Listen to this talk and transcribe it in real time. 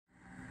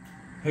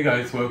Hey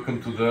guys,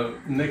 welcome to the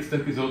next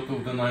episode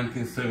of the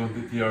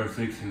 1970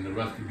 TR6 in the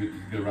Rusty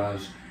Beauty's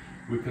garage.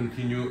 We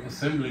continue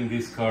assembling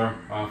this car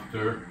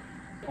after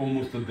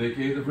almost a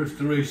decade of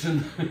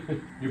restoration.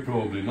 You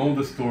probably know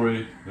the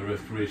story. The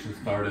restoration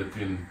started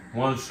in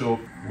one shop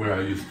where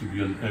I used to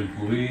be an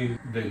employee,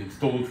 then it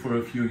stalled for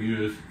a few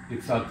years.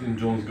 It sat in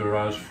John's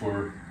garage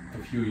for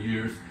a few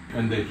years,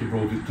 and then he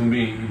brought it to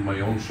me in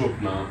my own shop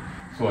now,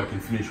 so I can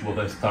finish what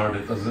I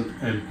started as an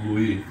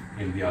employee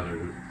in the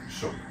other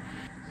shop.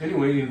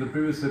 Anyway, in the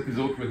previous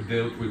episode we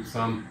dealt with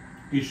some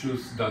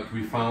issues that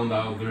we found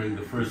out during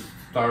the first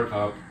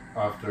startup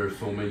after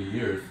so many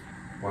years.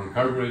 One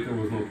carburetor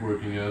was not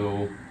working at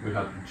all. We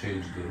had to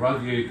change the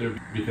radiator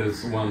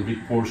because one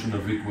big portion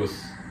of it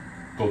was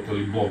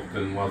totally blocked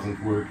and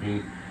wasn't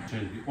working.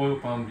 Changed the oil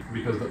pump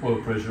because the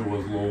oil pressure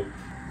was low,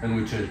 and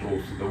we changed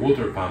also the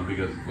water pump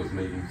because it was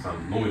making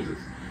some noises.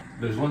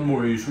 There's one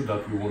more issue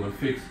that we want to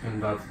fix,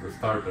 and that's the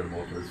starter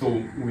motor.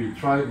 So we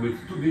tried with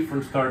two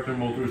different starter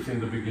motors in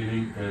the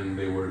beginning, and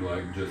they were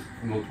like just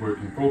not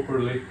working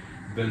properly.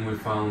 Then we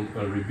found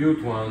a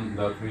rebuilt one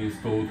that we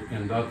installed,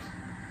 and that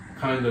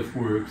kind of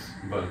works,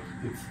 but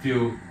it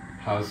still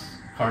has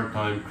hard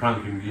time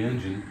cranking the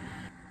engine.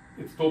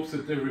 It stops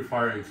at every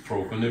firing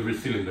stroke. On every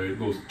cylinder it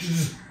goes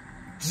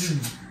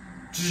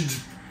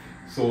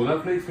so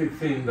that makes me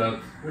think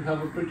that we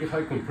have a pretty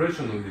high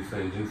compression on this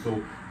engine,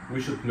 so we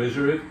should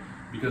measure it.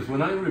 Because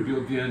when I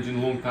rebuilt the engine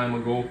a long time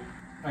ago,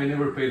 I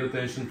never paid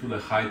attention to the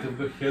height of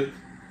the head.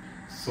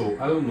 So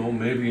I don't know,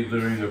 maybe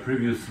during a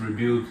previous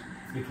rebuild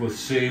it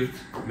was shaved,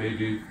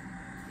 maybe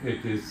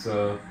it is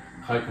a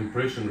high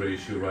compression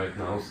ratio right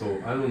now,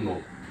 so I don't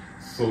know.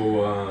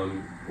 So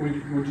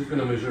we're just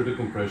gonna measure the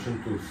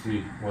compression to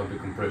see what the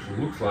compression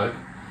looks like,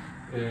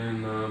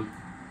 and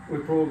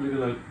we're probably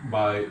gonna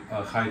buy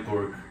a high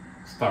torque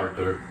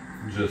starter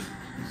just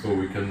so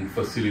we can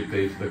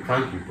facilitate the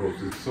cranking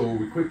process. So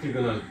we're quickly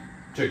gonna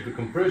check the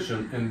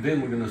compression, and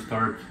then we're gonna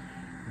start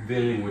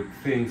dealing with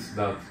things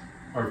that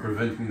are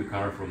preventing the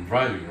car from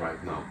driving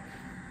right now.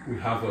 We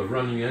have a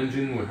running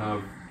engine, we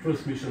have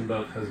transmission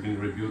that has been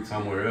rebuilt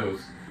somewhere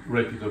else,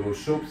 reputable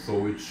shop,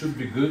 so it should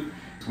be good.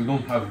 We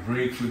don't have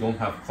brakes, we don't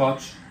have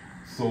clutch,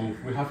 so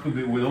we have to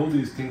deal with all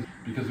these things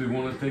because we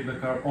want to take the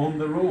car on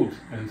the road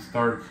and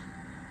start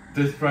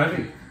test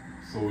driving it,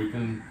 so we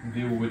can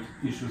deal with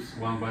issues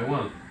one by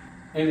one.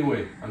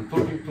 Anyway, I'm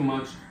talking too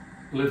much,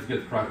 let's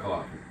get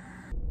crack-a-lacking.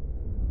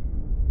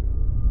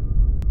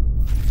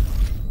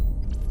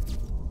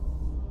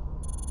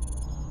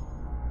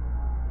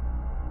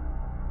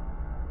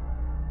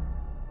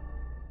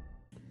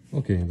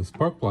 Okay, the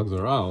spark plugs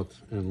are out,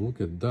 and look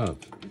at that.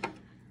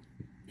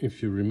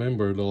 If you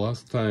remember the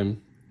last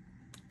time,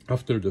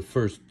 after the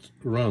first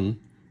run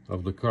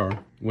of the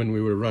car, when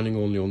we were running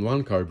only on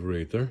one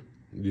carburetor,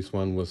 this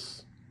one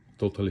was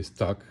totally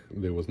stuck,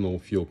 there was no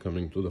fuel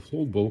coming to the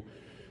float bowl.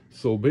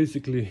 So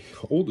basically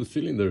all the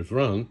cylinders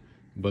run,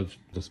 but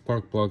the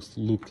spark plugs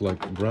look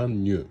like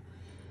brand new.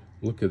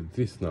 Look at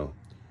this now.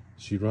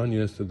 She ran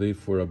yesterday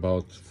for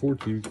about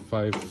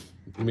 45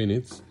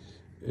 minutes,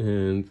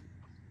 and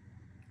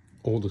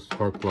all the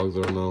spark plugs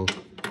are now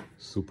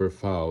super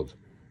fouled.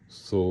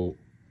 So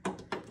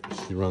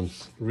she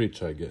runs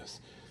rich, I guess.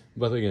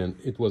 But again,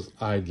 it was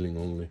idling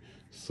only.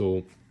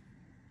 So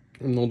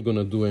I'm not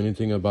gonna do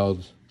anything about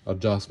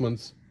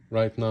adjustments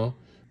right now.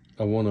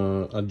 I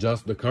wanna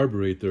adjust the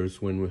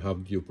carburetors when we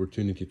have the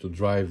opportunity to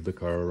drive the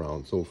car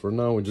around. So for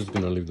now, we're just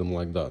gonna leave them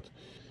like that.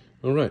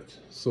 All right,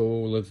 so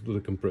let's do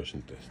the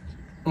compression test.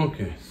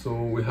 Okay, so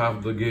we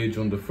have the gauge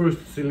on the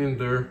first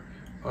cylinder.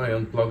 I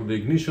unplugged the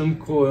ignition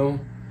coil.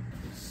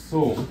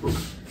 So,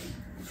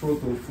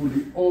 throttle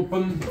fully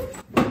open,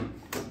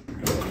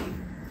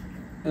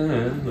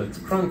 and let's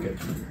crank it.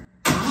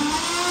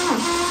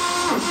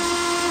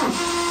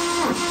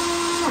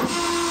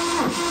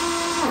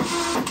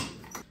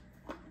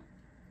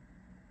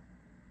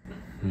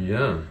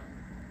 Yeah,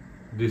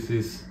 this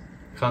is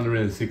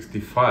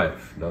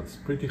 165, that's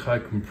pretty high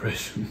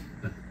compression.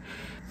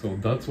 So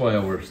that's why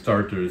our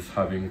starter is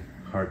having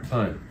a hard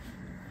time.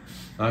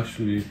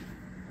 Actually,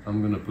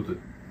 I'm gonna put a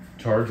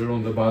charger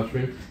on the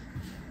battery.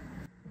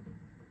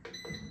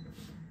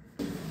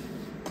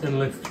 And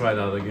let's try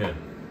that again.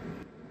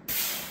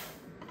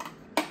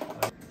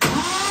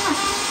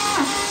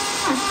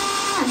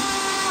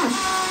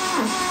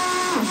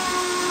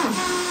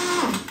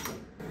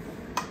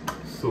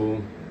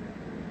 So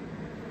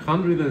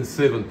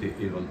 170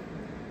 even.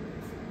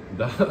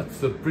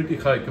 That's a pretty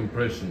high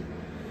compression.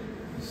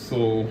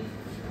 So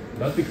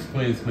that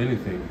explains many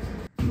things.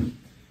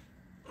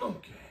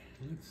 Okay,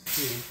 let's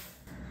see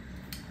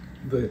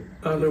the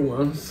other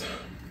ones.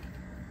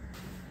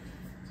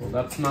 So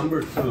that's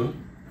number 2.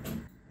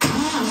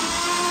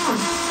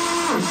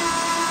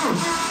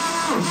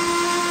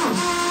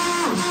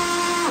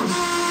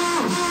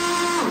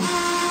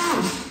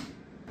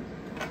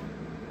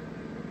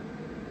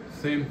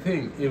 Same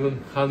thing, even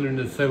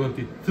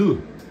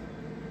 172.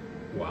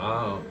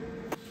 Wow.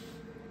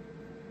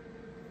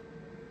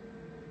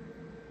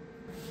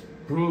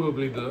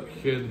 Probably the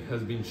head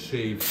has been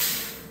shaved.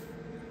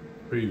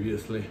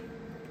 previously.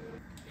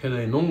 Had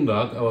I known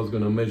that, I was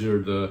gonna measure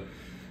the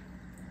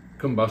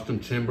combustion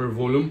chamber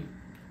volume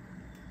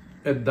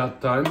at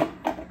that time,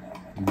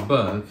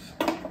 but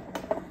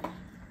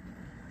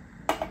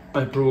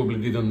I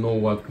probably didn't know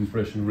what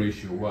compression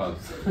ratio was.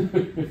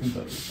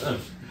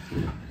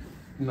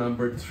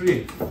 Number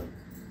 3.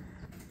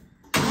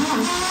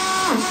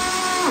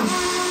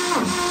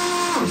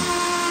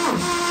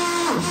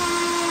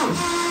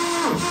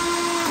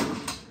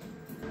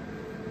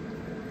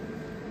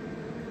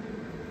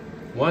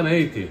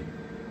 $180.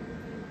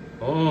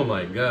 Oh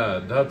my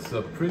god, that's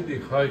a pretty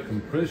high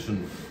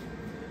compression.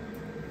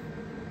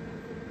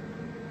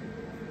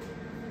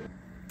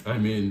 I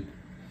mean,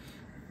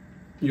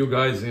 you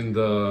guys in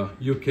the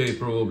UK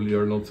probably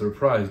are not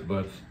surprised,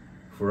 but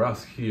for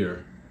us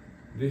here,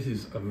 this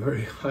is a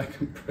very high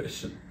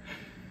compression.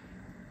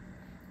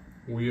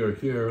 We are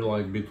here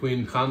like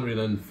between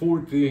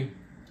 140,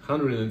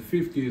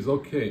 150 is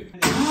okay.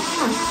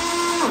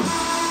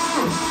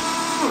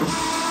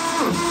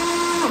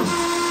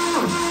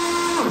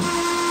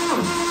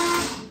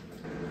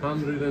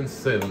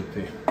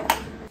 170.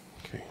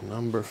 Okay,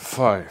 number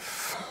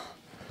 5.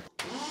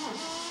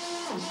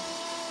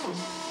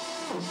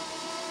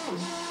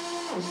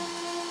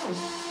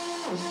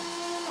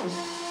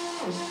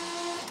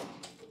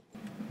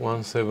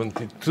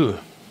 $172.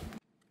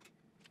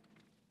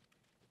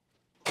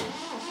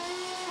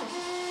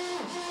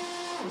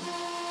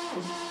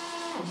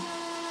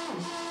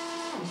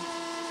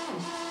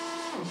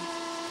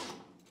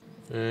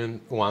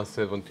 And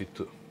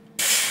 172.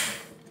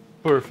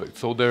 Perfect.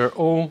 So they're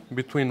all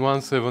between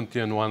 170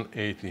 and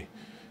 180,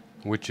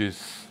 which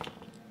is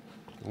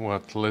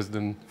what, less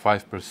than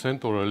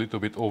 5% or a little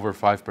bit over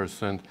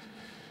 5%.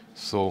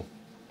 So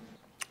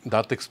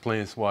that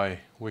explains why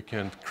we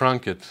can't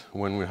crank it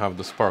when we have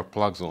the spark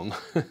plugs on.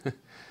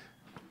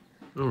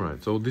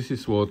 Alright, so this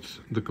is what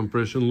the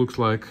compression looks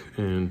like,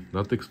 and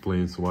that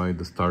explains why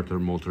the starter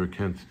motor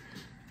can't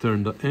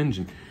turn the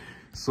engine.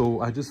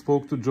 So I just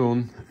spoke to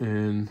John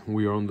and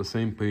we are on the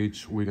same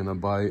page. We're gonna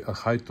buy a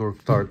high torque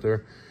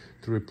starter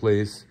to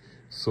replace.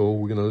 So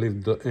we're gonna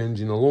leave the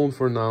engine alone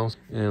for now.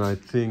 And I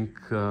think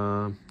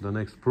the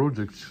next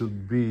project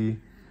should be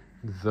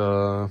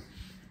the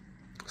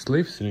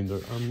slave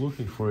cylinder. I'm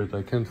looking for it,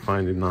 I can't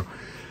find it now.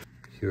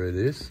 Here it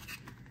is.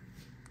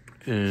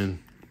 And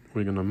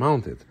we're gonna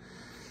mount it.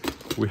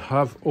 We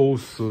have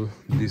also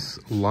this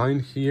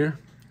line here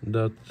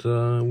that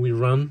we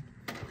run.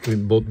 We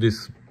bought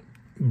this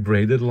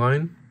braided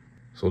line,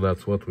 so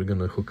that's what we're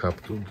gonna hook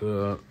up to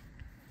the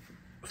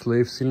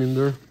slave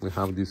cylinder. We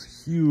have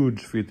this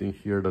huge fitting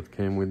here that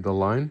came with the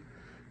line.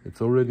 It's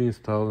already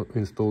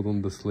installed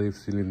on the slave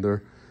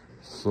cylinder,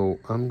 so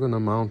I'm gonna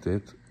mount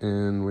it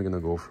and we're gonna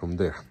go from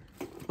there.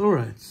 All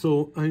right,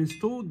 so I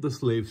installed the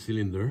slave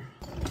cylinder.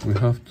 We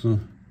have to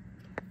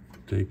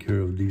take care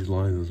of these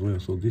lines as well.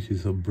 So this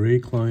is a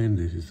brake line,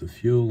 this is a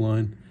fuel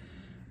line.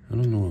 I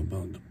don't know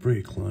about the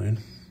brake line.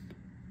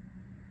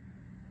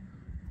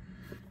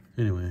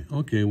 Anyway,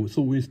 okay,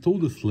 so we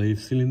installed the slave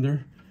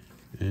cylinder,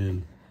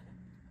 and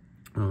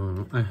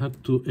I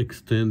had to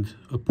extend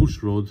a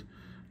push rod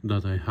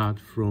that I had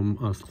from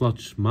a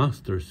clutch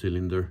master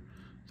cylinder.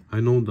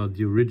 I know that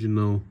the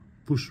original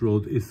push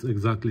rod is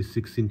exactly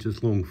 6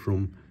 inches long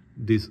from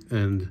this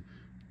end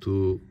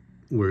to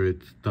where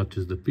it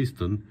touches the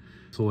piston.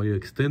 So I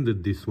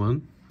extended this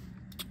one,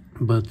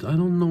 but I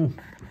don't know,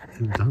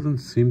 it doesn't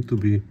seem to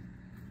be,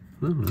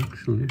 well,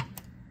 actually,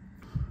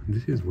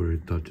 this is where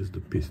it touches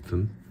the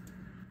piston.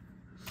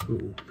 So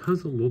it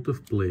has a lot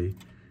of play,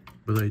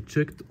 but I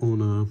checked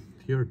on a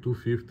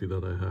TR250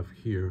 that I have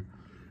here.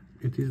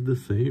 It is the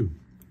same.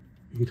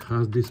 It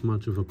has this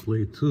much of a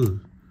play too.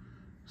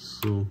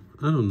 So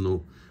I don't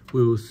know.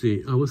 We will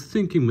see. I was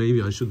thinking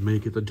maybe I should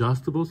make it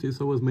adjustable since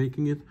I was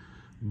making it,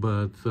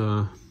 but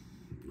I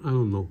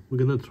don't know. We're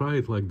gonna try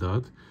it like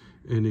that.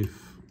 And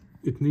if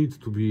it needs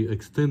to be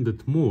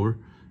extended more,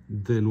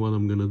 then what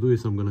I'm gonna do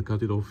is I'm gonna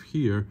cut it off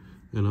here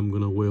and I'm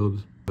gonna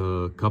weld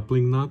a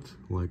coupling nut,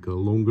 like a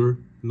longer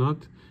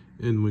nut,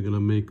 and we're gonna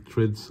make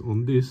threads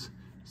on this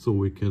so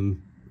we can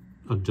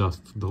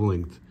adjust the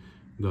length.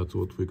 That's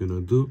what we're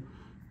gonna do,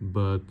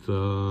 but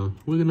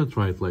we're gonna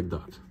try it like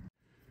that.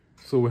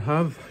 So we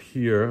have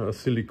here a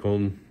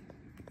silicone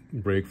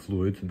brake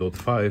fluid,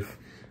 .5.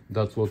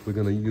 That's what we're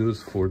gonna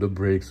use for the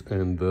brakes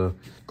and the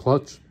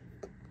clutch.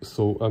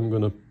 So I'm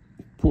gonna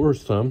pour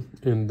some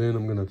and then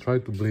I'm gonna try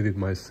to bleed it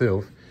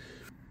myself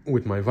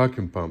with my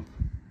vacuum pump.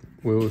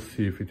 We'll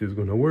see if it is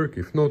gonna work.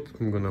 If not,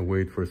 I'm gonna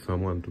wait for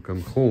someone to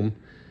come home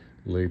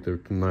later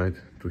tonight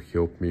to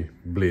help me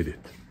bleed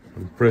it.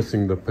 I'm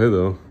pressing the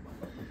pedal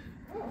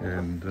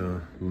and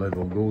the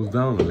level goes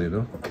down a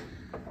little,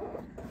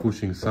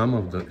 pushing some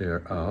of the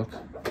air out,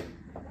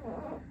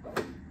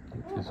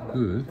 which is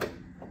good.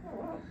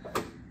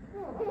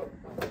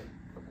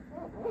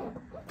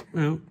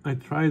 Well, I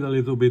tried a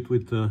little bit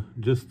with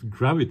just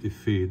gravity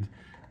feed,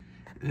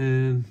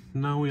 and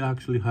now we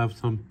actually have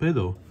some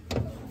pedal.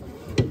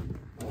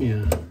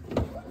 Yeah,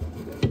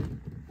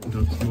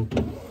 that's not...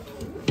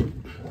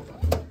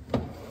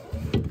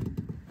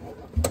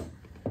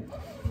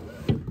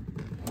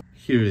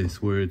 here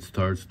is where it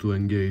starts to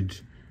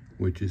engage,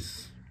 which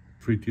is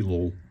pretty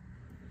low,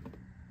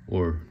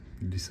 or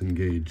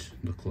disengage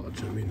the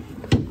clutch. I mean,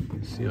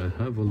 you see I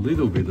have a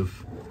little bit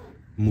of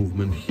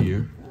movement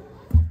here.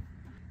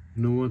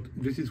 You know what,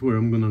 this is where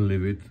I'm gonna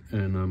leave it,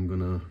 and I'm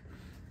gonna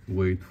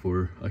wait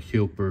for a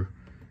helper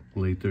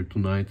later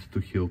tonight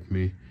to help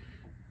me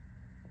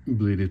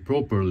bleed it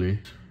properly.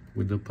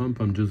 With the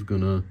pump I'm just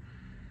gonna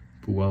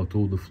pull out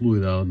all the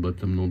fluid out,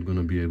 but I'm not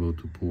gonna be able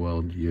to pull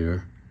out the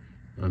air,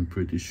 I'm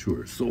pretty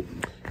sure. So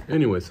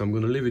anyways, I'm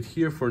gonna leave it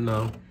here for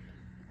now,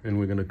 and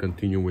we're gonna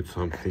continue with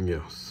something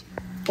else.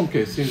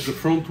 Okay, since the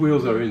front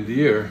wheels are in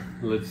the air,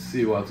 let's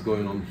see what's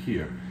going on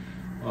here.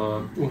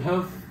 We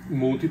have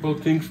multiple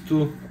things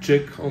to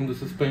check on the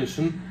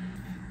suspension.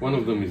 One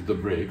of them is the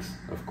brakes,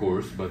 of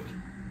course, but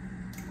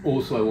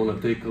also I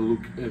want to take a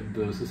look at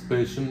the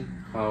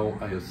suspension, how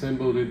I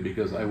assembled it,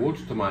 because I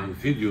watched my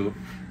video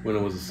when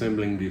I was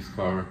assembling this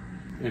car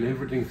and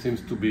everything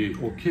seems to be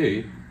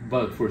okay,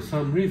 but for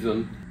some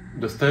reason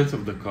the stance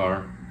of the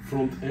car,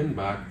 front and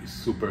back, is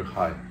super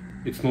high.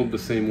 It's not the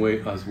same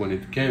way as when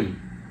it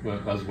came,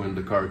 as when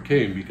the car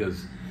came,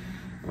 because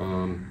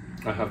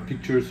I have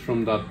pictures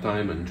from that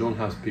time and John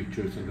has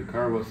pictures, and the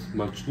car was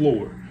much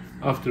lower.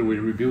 After we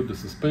rebuilt the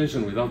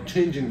suspension without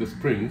changing the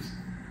springs,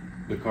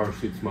 the car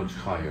sits much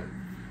higher.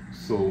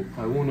 So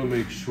I want to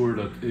make sure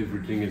that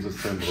everything is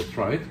assembled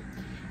right.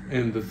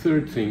 And the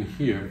third thing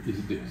here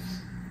is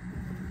this.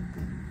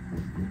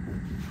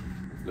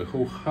 The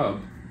whole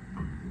hub,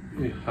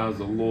 it has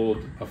a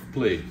lot of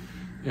play.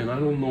 And I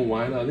don't know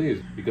why that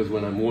is, because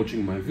when I'm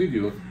watching my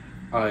video,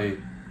 I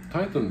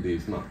tightened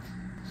these nuts.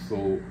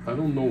 So I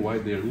don't know why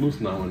they're loose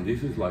now, and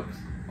this is like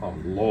a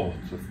lot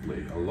of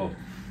play, a lot.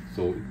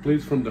 So it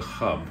plays from the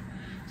hub.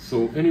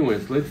 So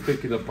anyways, let's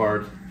take it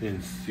apart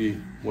and see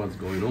what's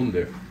going on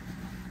there.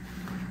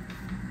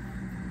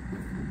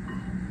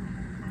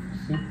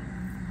 See?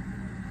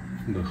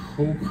 The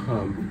whole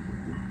hub.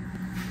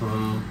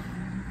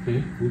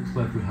 Okay, looks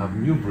like we have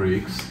new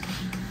brakes.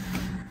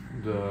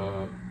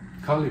 The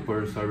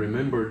calipers, I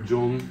remember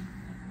John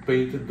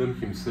painted them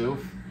himself,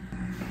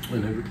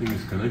 and everything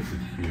is connected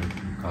here,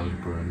 the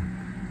caliper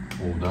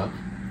and all that.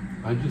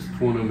 I just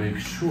want to make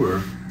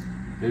sure,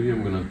 maybe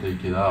I'm gonna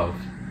take it out,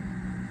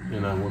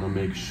 and I want to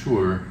make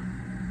sure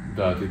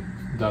that it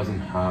doesn't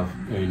have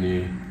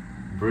any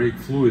brake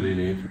fluid in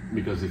it,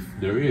 because if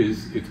there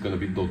is, it's gonna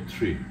be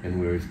 .3 and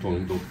we're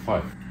installing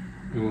 .5.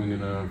 And we're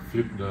gonna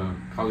flip the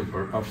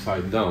caliper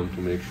upside down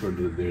to make sure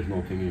that there's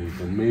nothing in it,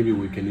 and maybe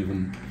we can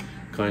even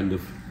kind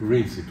of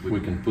rinse it. We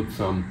can put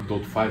some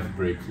 .5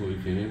 brake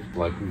fluid in it,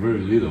 like very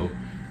little,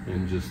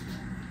 and just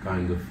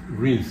kind of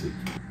rinse it.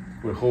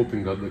 We're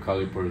hoping that the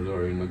calipers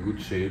are in a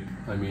good shape.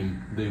 I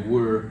mean, they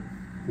were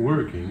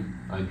working.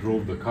 I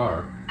drove the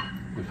car,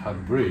 it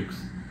had brakes,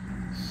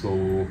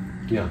 so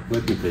yeah,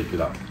 let me take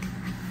it out.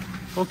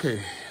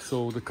 Okay,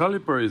 so the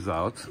caliper is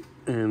out,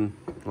 and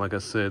like I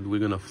said, we're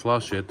gonna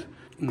flush it.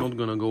 Not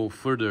gonna go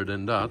further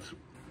than that.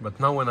 But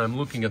now when I'm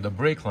looking at the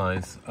brake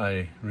lines,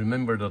 I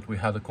remember that we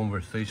had a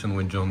conversation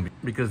with John,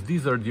 because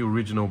these are the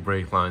original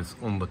brake lines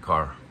on the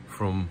car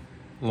from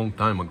a long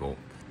time ago,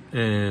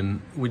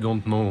 and we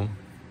don't know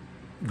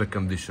the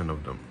condition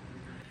of them.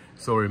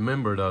 So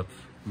remember that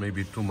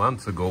maybe 2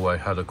 months ago I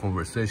had a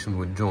conversation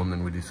with John,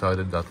 and we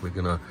decided that we're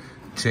gonna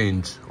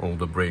change all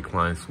the brake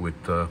lines with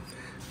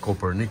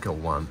copper nickel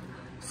one,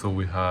 so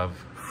we have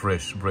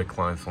fresh brake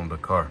lines on the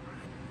car.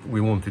 We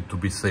want it to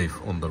be safe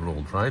on the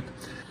road, right?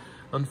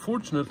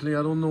 Unfortunately,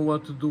 I don't know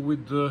what to do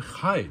with the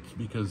height,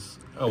 because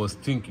I was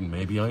thinking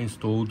maybe I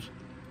installed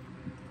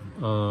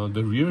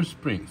the rear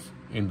springs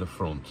in the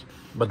front,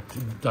 but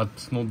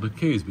that's not the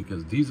case,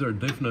 because these are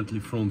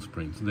definitely front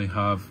springs. They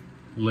have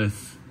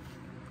less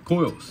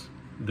coils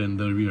than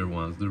the rear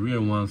ones. The rear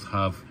ones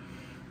have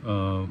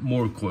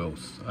more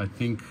coils. I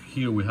think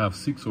here we have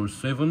 6 or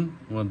 7.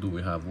 What do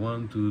we have?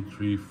 1, 2,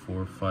 3,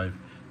 4, 5,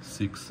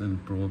 6,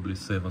 and probably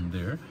 7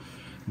 there.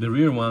 The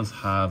rear ones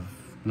have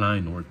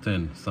 9 or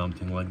 10,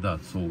 something like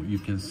that. So you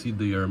can see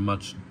they are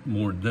much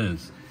more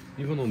dense.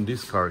 Even on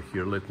this car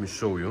here, let me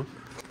show you.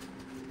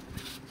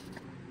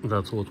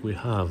 That's what we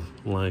have,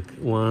 like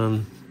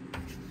 1,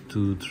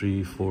 2,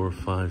 3, 4,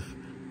 5,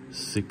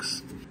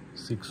 6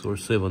 or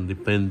 7,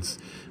 depends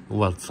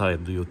what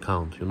side do you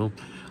count, you know.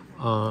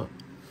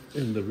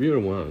 And the rear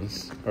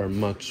ones are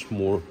much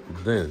more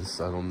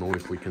dense. I don't know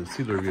if we can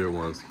see the rear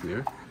ones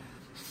here.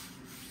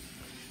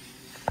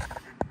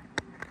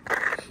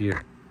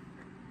 Here,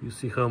 you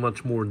see how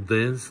much more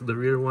dense the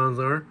rear ones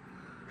are?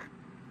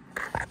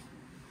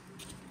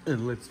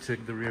 And let's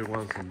check the rear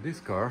ones on this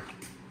car.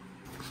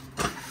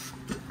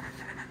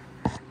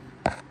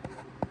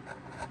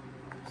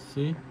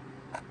 See?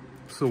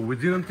 So we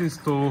didn't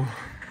install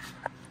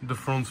the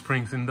front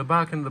springs in the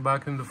back and the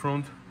back in the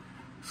front.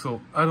 So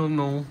I don't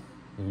know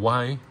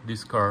why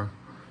this car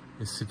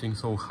is sitting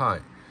so high.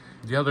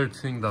 The other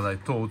thing that I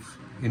thought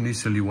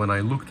initially when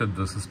I looked at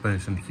the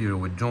suspension here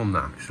with John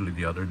actually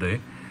the other day,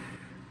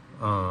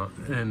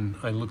 and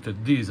I looked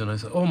at these and I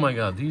said, oh my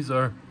god, these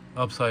are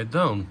upside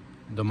down.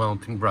 the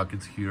mounting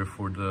brackets here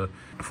for the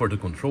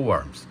control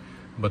arms.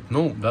 But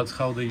no, that's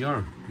how they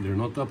are. They're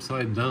not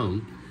upside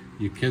down.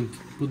 You can't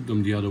put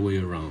them the other way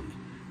around.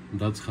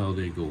 That's how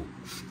they go.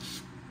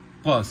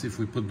 Plus, if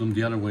we put them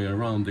the other way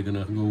around, they're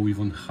gonna go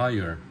even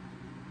higher.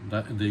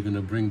 They're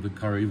gonna bring the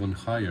car even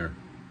higher.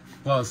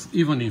 Plus,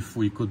 even if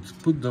we could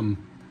put them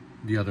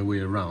the other way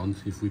around,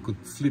 if we could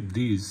flip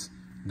these,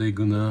 they're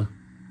gonna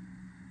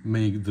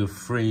make the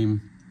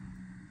frame,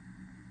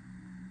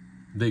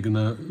 they're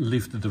gonna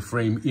lift the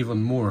frame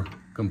even more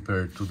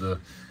compared to the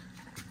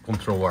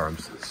control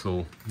arms.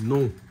 So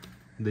no,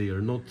 they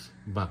are not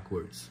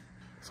backwards.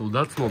 So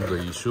that's not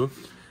the issue.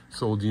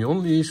 So the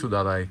only issue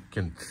that I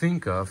can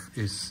think of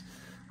is,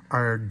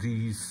 are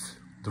these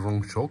the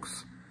wrong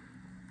shocks?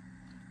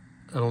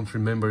 I don't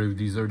remember if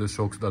these are the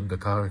shocks that the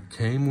car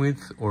came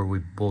with or we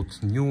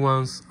bought new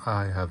ones.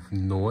 I have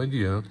no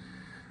idea.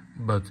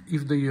 But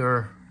if they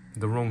are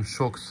the wrong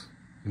shocks,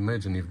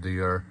 imagine if they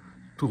are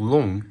too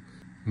long,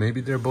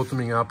 maybe they're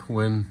bottoming up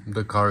when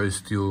the car is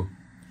still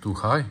too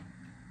high.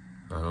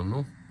 I don't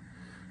know.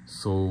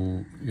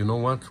 So you know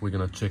what? We're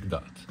gonna check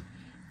that.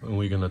 And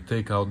we're gonna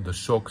take out the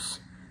shocks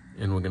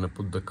and we're gonna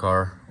put the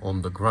car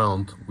on the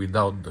ground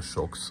without the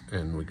shocks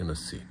and we're gonna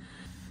see.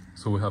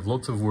 So we have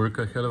lots of work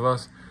ahead of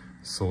us.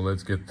 So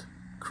let's get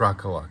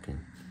crack-a-lacking.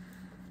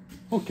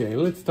 Okay,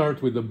 let's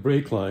start with the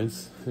brake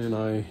lines. And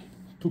I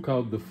took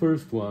out the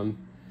first one.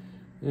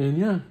 And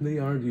yeah, they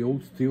are the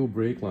old steel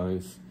brake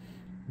lines.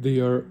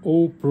 They are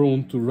all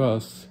prone to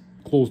rust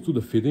close to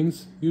the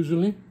fittings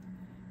usually.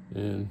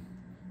 And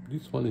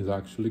this one is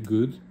actually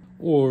good.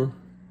 Or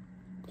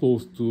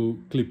close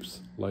to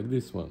clips like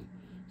this one.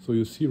 So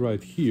you see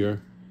right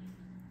here,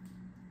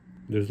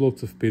 there's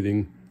lots of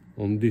pitting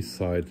on this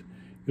side.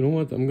 You know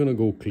what? I'm gonna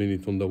go clean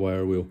it on the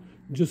wire wheel,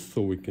 just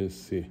so we can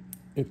see.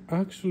 It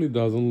actually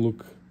doesn't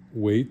look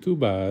way too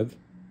bad.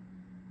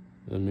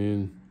 I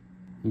mean,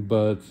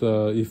 but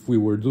if we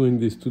were doing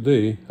this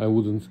today, I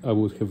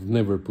would have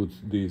never put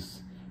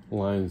these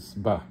lines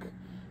back.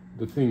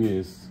 The thing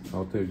is,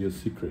 I'll tell you a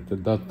secret.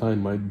 At that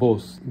time, my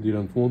boss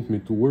didn't want me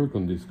to work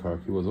on this car.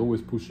 He was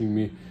always pushing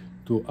me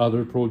to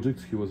other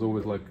projects. He was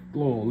always like,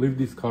 "No, leave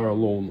this car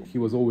alone." He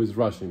was always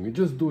rushing me,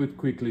 "Just do it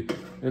quickly."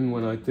 And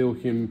when I tell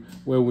him,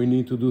 "Well, we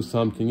need to do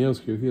something else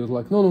here," he was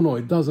like, "No, no, no,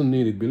 it doesn't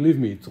need it. Believe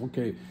me, it's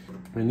okay."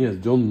 And yes,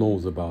 John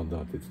knows about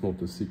that. It's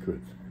not a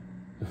secret.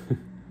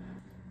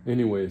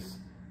 Anyways,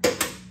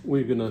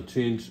 we're gonna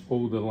change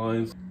all the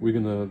lines. We're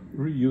gonna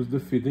reuse the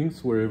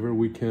fittings wherever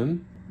we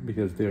can,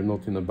 because they're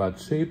not in a bad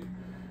shape,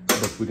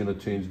 but we're gonna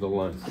change the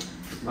lines.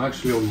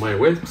 Actually, on my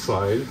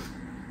website,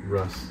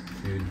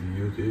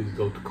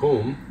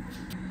 rustybeauties.com,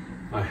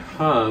 I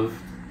have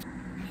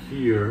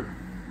here,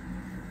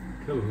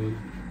 come on,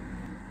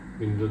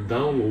 in the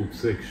download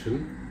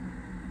section,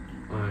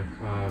 I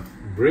have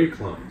brake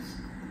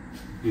lines.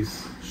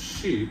 This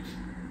sheet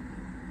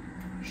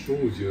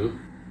shows you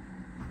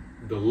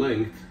the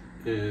length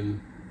and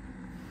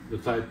the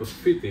type of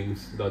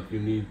fittings that you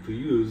need to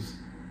use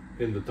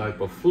and the type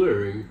of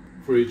flaring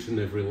for each and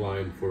every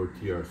line for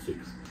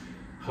TR6.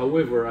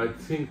 However, I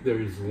think there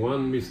is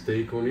one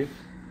mistake on it.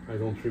 I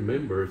don't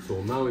remember,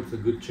 so now it's a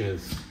good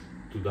chance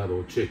to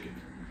double check it.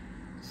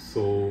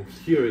 So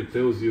here it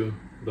tells you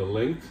the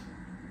length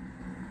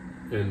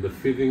and the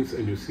fittings,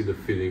 and you see the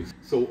fittings.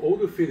 So all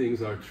the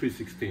fittings are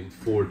 3/16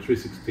 for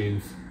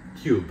 3/16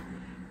 cube.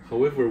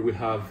 However, we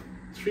have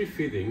 3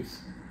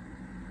 fittings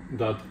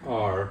that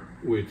are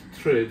with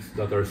threads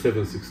that are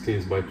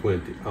 7/16 by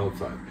 20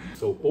 outside.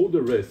 So all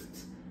the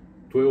rest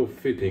 12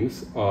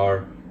 fittings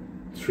are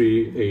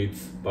 3/8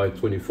 by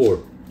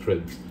 24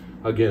 threads.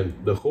 Again,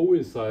 the whole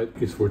inside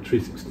is for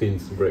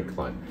 3/16 brake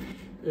line.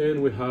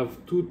 And we have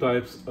 2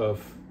 types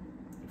of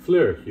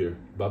flare here.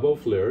 Bubble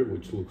flare,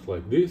 which looks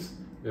like this,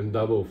 and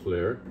double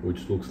flare,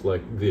 which looks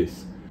like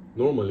this.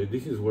 Normally,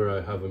 this is where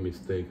I have a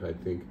mistake, I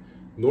think.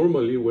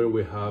 Normally, where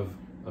we have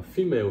a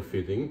female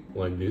fitting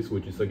like this,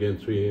 which is again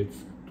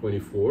 3/8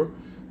 24,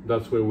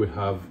 that's where we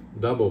have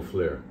double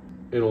flare.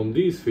 And on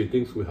these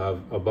fittings, we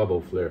have a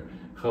bubble flare.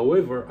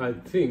 However, I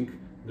think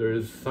there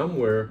is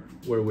somewhere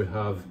where we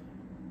have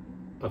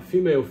a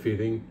female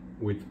fitting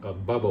with a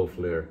bubble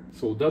flare.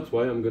 So that's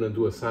why I'm gonna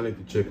do a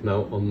sanity check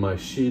now on my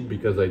sheet,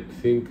 because I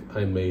think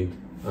I made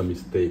a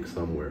mistake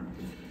somewhere.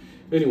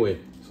 Anyway,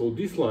 so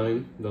this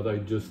line that I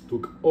just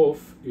took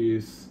off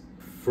is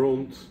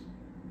front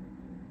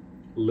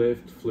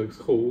left flex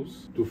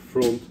hose to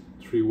front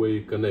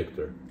 3-way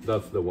connector.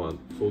 That's the one.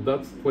 So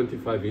that's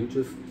 25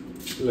 inches.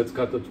 Let's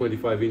cut a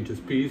 25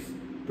 inches piece,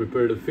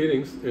 prepare the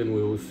fittings, and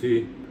we will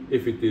see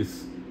if it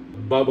is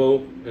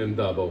bubble and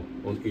double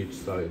on each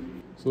side.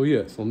 So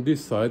yes, on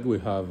this side we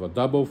have a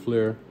double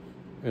flare,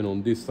 and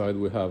on this side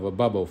we have a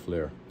bubble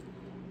flare.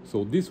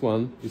 So this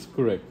one is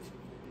correct.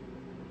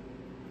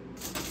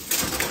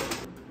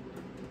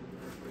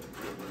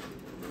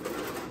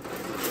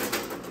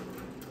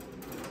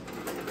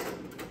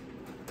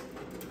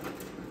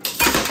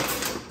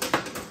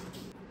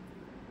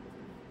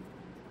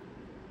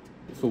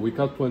 So we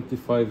cut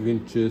 25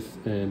 inches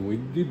and we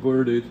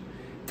deburred it,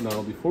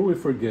 Now, before we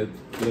forget,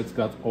 let's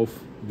cut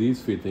off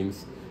these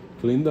fittings,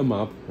 clean them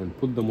up and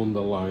put them on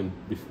the line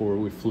before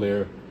we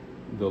flare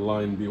the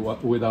line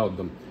without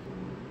them.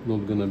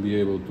 Not gonna be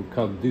able to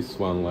cut this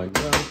one like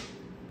that.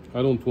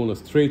 I don't want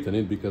to straighten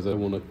it because I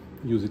want to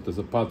use it as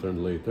a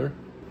pattern later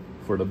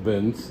for the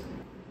bends.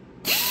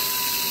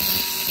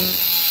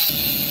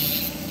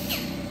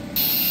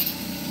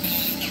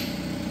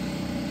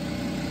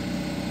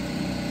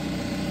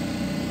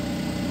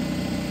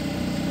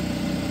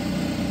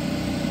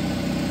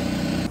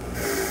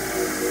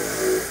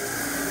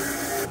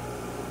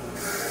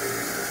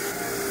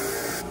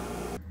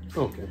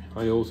 Okay,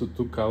 I also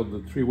took out the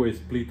three-way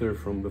splitter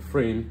from the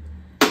frame,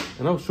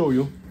 and I'll show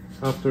you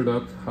after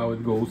that how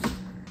it goes.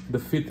 The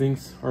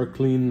fittings are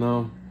clean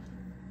now,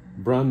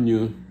 brand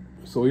new,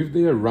 so if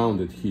they are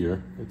rounded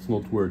here, it's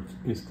not worth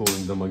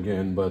installing them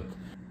again, but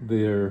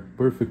they're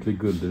perfectly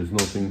good. There's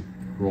nothing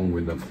wrong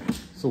with them.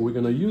 So we're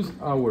gonna use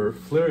our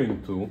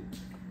flaring tool,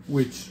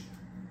 which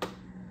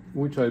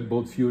I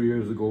bought a few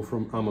years ago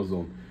from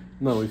Amazon.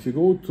 Now, if you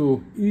go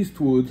to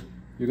Eastwood,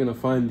 you're gonna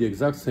find the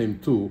exact same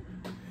tool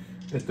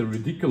at a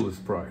ridiculous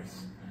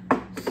price.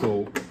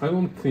 So I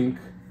don't think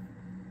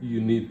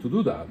you need to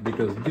do that,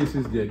 because this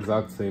is the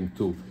exact same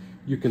tool.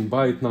 You can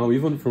buy it now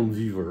even from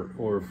Viver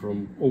or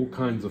from all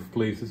kinds of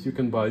places. You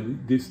can buy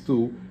this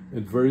tool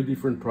at very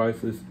different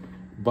prices.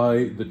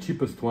 Buy the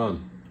cheapest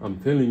one. I'm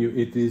telling you,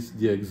 it is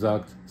the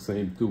exact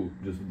same tool,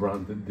 just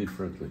branded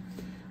differently.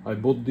 I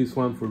bought this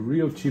one for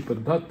real cheap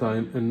at that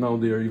time, and now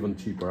they are even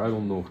cheaper. I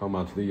don't know how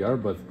much they are,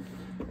 but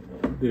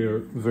they're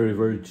very,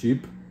 very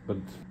cheap. But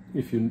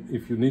if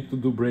you need to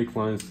do brake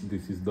lines,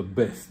 this is the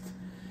best.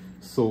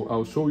 So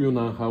I'll show you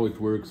now how it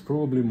works.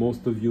 Probably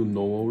most of you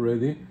know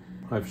already.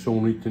 I've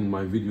shown it in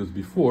my videos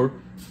before,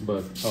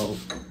 but I'll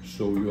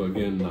show you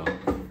again now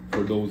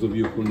for those of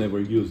you who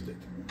never used it.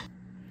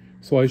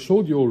 So I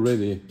showed you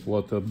already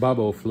what a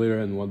bubble flare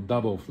and what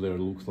double flare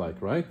looks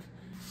like, right?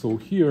 So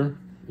here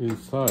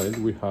inside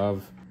we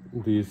have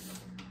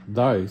these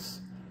dies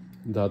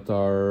that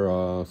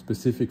are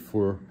specific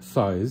for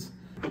size.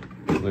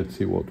 Let's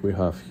see what we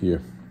have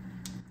here.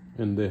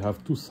 And they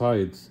have two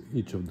sides,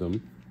 each of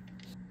them,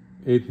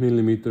 8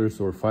 millimeters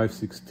or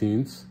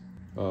 5/16,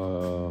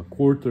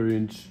 1/4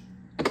 inch,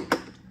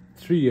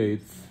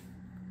 3/8,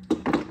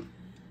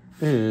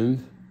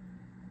 and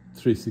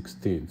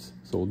 3/16.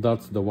 So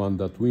that's the one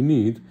that we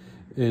need,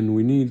 and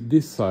we need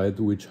this side,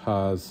 which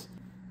has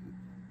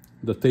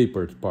the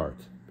tapered part,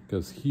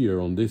 because here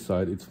on this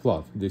side it's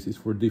flat. This is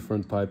for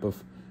different type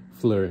of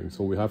flaring,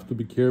 so we have to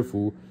be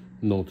careful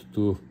not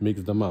to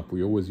mix them up.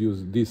 We always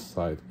use this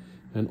side.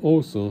 And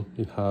also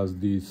it has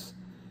these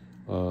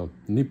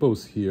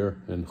nipples here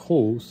and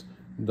holes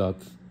that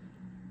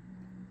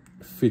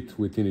fit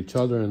within each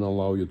other and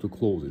allow you to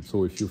close it.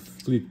 So if you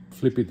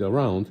flip it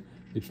around,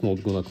 it's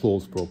not gonna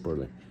close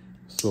properly.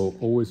 So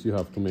always you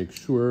have to make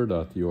sure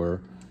that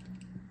you're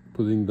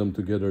putting them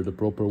together the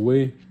proper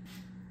way.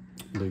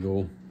 They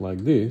go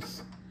like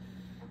this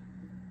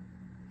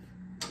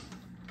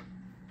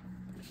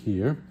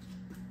here,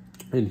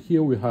 and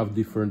here we have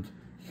different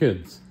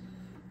heads.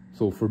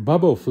 So for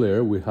bubble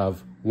flare, we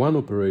have one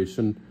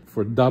operation.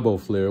 For double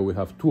flare, we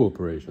have two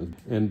operations.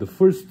 And the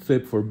first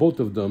step for both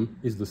of them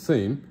is the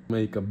same.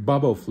 Make a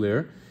bubble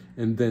flare,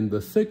 and then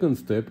the second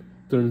step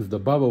turns the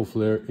bubble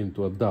flare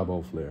into a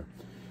double flare.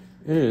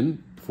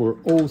 And for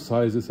all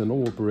sizes and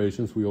all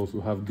operations, we also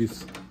have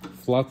this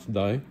flat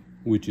die,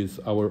 which is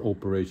our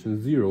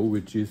operation 0,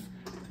 which is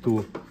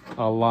to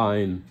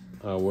align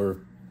our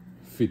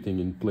fitting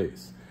in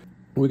place.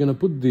 We're gonna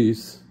put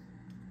these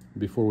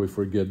before we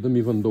forget them,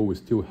 even though we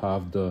still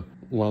have the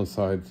one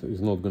side is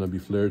not going to be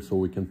flared, so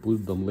we can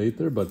put them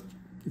later, but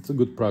it's a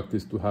good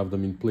practice to have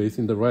them in place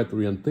in the right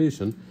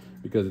orientation,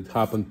 because it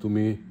happened to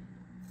me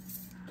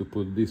to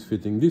put this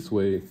fitting this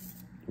way,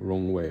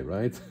 wrong way,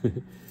 right?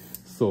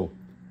 So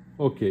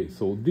okay,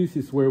 so this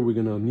is where we're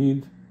gonna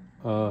need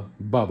a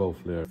bubble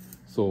flare.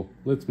 So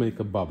let's make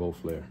a bubble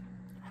flare.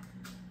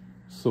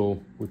 So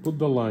we put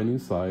the line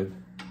inside,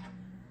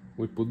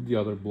 we put the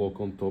other block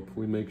on top,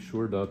 we make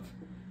sure that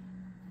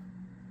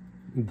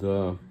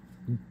the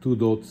two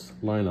dots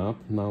line up.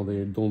 Now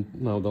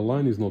the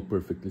line is not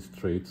perfectly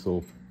straight,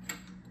 so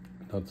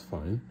that's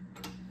fine.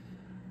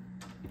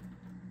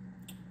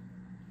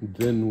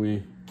 Then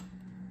we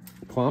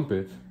clamp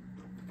it.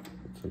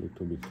 It's a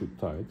little bit too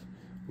tight.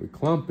 We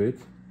clamp it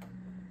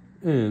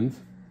and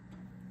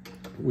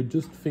we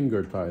just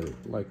finger tie it,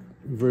 like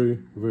very,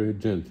 very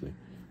gently.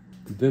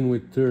 Then we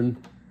turn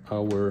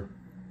our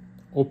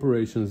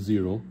operation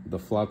 0, the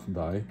flat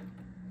die,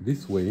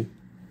 this way,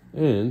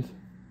 and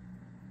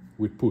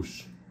we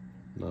push.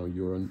 Now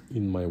you're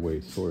in my way,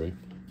 sorry.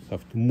 I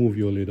have to move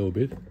you a little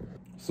bit.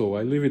 So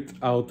I leave it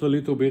out a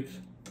little bit,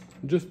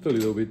 just a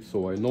little bit,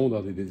 so I know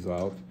that it is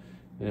out.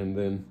 And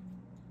then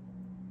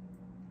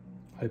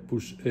I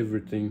push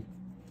everything,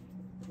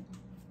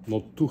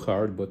 not too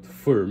hard, but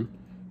firm,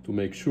 to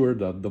make sure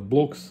that the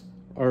blocks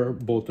are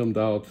bottomed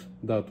out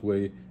that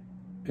way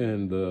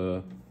and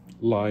the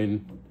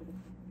line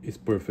is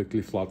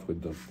perfectly flat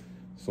with them.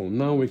 So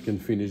now we can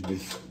finish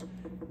this,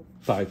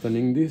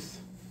 tightening this.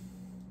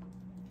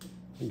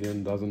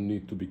 Again, doesn't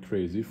need to be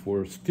crazy.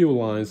 For steel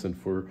lines and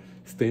for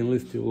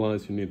stainless steel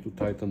lines, you need to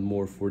tighten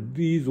more. For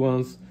these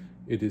ones,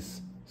 it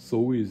is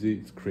so easy,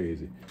 it's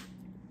crazy.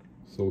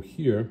 So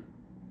here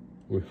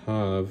we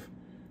have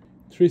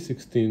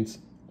 3/16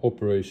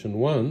 operation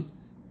 1,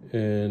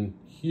 and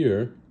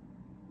here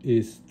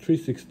is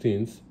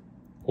 3/16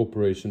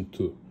 operation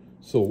 2.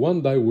 So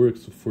one die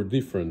works for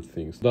different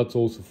things. That's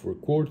also for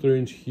 1/4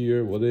 inch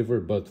here, whatever,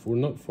 but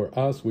for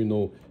us, we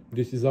know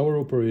this is our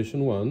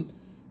operation 1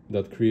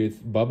 that creates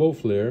bubble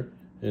flare,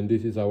 and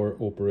this is our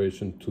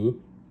operation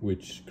 2,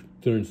 which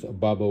turns a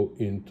bubble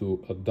into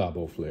a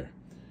double flare.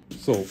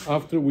 So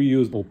after we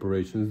use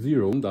operation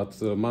 0,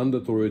 that's a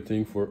mandatory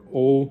thing for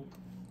all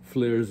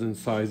flares and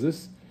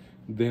sizes,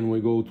 then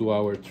we go to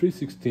our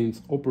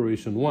 3/16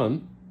 operation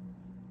 1,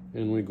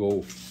 and we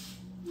go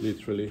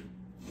literally,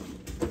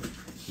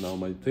 now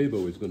my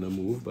table is gonna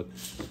move, but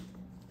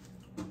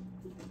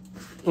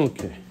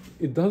okay,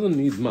 it doesn't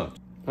need much.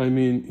 I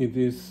mean, it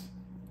is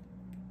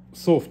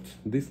soft,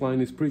 this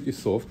line is pretty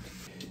soft,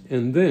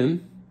 and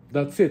then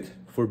that's it.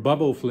 For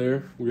bubble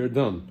flare, we are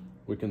done.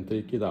 We can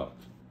take it out.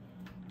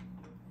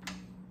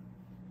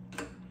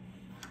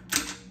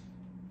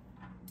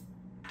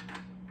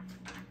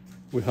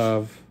 We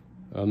have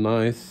a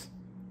nice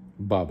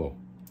bubble.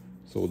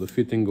 So the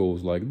fitting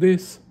goes like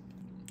this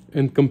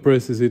and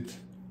compresses it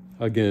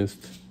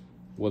against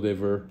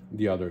whatever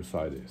the other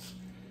side is.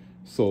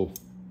 So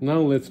now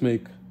let's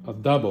make a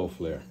double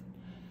flare.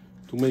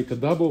 To make a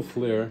double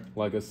flare,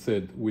 like I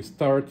said, we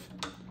start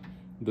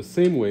the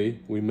same way.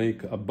 We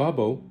make a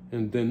bubble,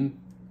 and then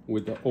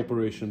with the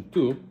operation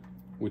 2,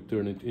 we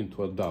turn it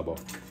into a double.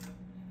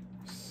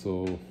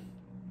 So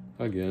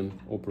again,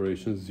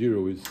 operation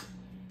 0 is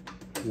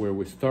where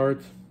we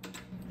start.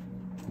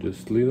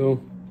 Just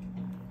little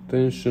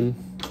tension.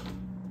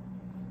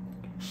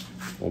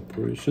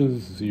 Operation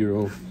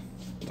 0,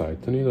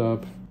 tighten it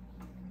up.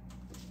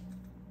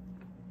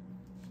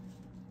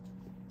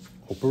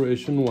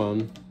 Operation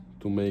 1,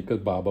 to make a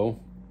bubble.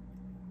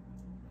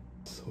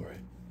 Sorry.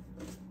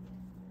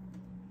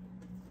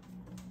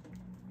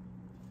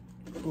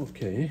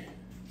 Okay.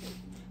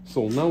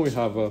 So now we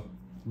have a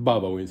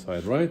bubble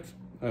inside, right?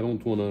 I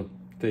don't want to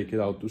take it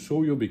out to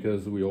show you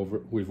because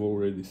we've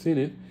already seen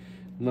it.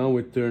 Now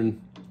we turn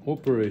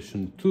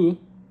operation 2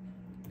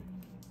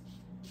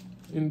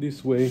 in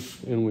this way,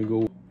 and we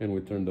go and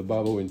we turn the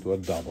bubble into a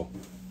double.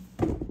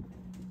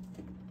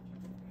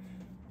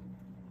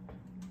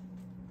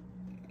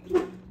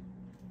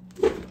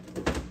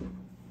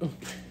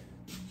 Okay,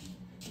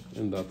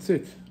 and that's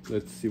it.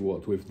 Let's see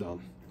what we've done.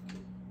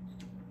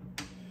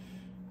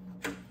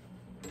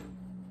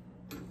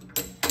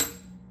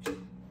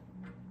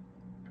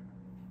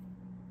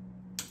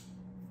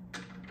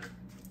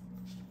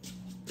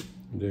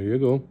 There you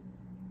go.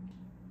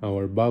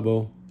 Our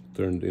bubble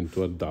turned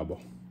into a double.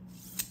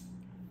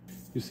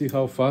 You see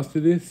how fast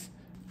it is?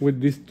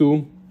 With this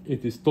tool,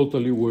 it is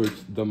totally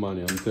worth the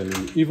money, I'm telling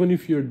you. Even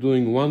if you're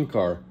doing one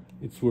car,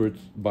 it's worth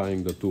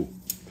buying the tool.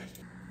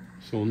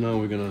 So now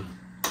we're gonna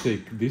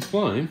take this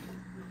line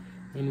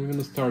and we're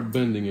gonna start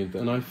bending it.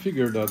 And I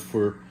figured that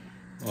for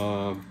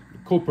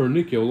copper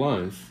nickel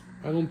lines,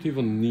 I don't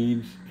even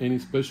need any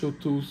special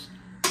tools.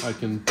 I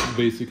can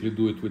basically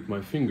do it with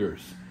my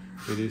fingers.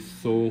 It is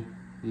so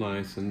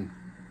nice and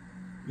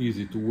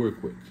easy to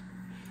work with.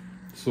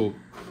 So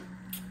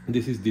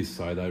this is this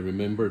side. I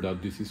remember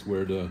that this is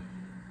where the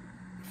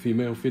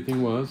female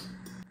fitting was.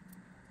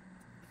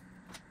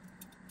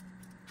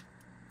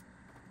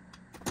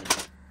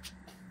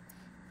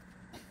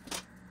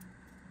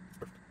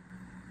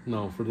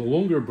 Now for the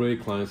longer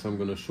brake lines, I'm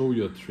gonna show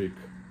you a trick.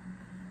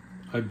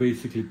 I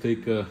basically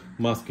take a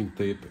masking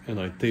tape and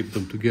I tape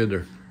them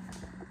together,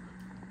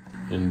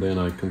 and then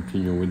I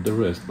continue with the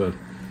rest. But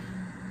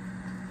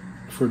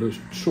for the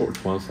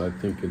short ones, I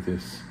think it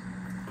is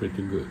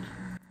pretty good.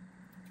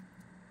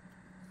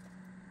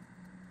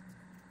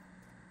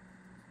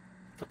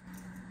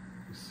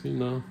 You see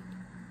now,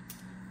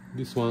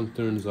 this one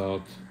turns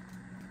out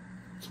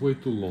it's way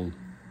too long.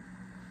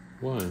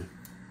 Why?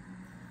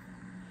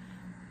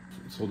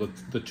 So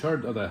that the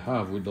chart that I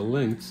have with the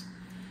lengths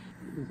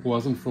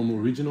wasn't from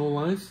original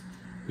lines.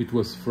 It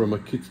was from a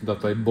kit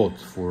that I bought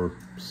for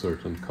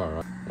certain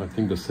car. I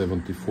think the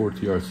 74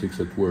 TR6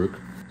 at work.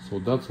 So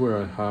that's where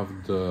I have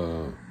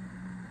the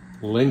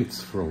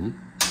lengths from,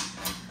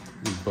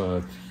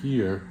 but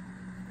here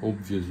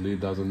obviously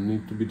it doesn't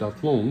need to be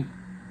that long.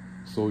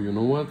 So you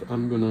know what,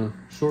 I'm gonna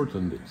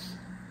shorten this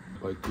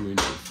by 2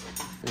 inches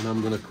and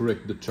I'm gonna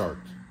correct the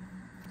chart.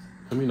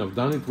 I mean, I've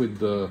done it with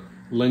the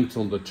lengths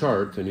on the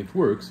chart and it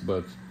works,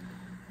 but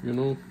you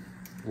know,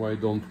 why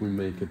don't we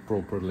make it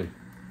properly?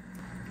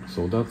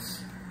 So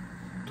that's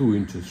 2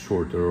 inches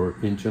shorter, or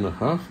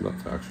 1.5 inches.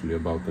 That's actually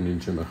about 1.5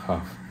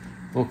 inches.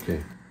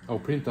 Okay. I'll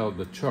print out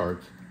the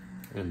chart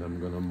and I'm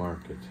gonna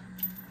mark it.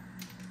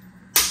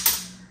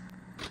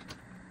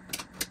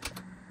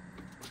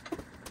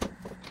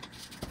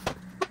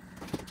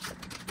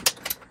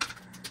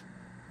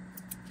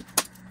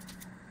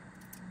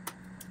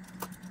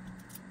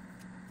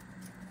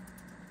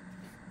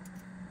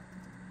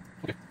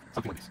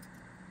 something like this.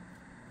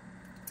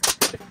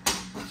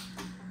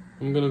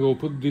 I'm gonna go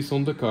put this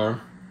on the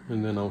car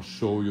and then I'll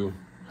show you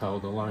how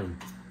the line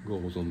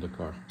goes on the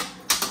car.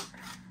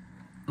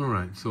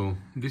 Alright, so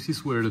this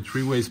is where the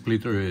three-way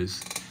splitter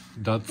is.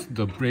 That's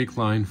the brake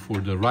line for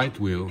the right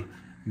wheel.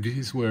 This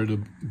is where the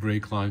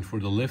brake line for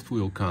the left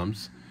wheel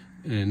comes.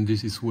 And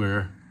this is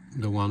where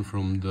the one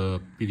from the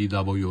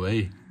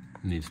PDWA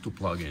needs to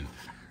plug in.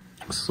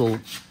 So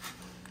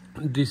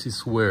this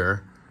is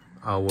where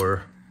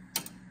our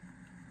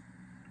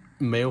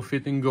male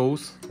fitting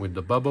goes with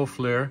the bubble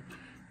flare.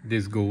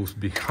 This goes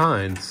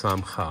behind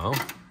somehow.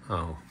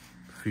 I'll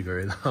figure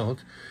it out.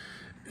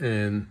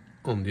 And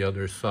on the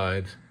other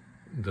side,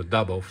 the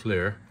double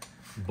flare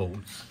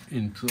bolts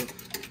into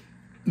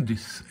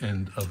this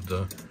end of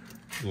the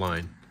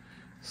line.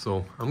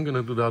 So I'm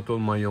gonna do that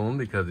on my own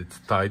because it's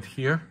tight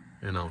here,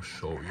 and I'll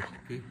show you.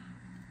 Okay,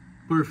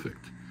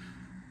 perfect.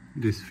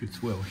 This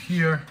fits well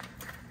here.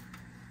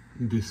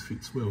 This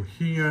fits well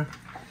here,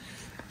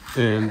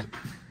 and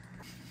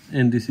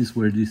this is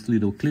where this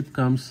little clip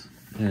comes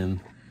and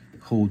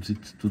holds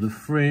it to the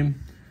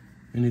frame,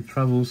 and it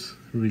travels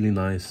really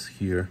nice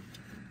here,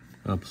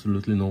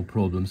 absolutely no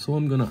problem. So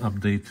I'm gonna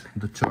update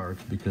the chart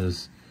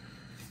because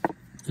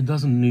it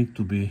doesn't need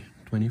to be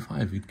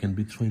 25, it can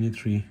be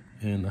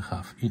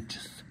 23.5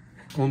 inches.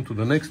 On to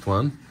the next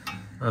one.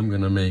 I'm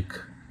gonna make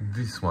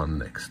this one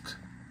next.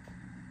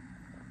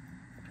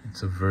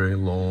 It's a very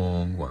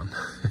long one.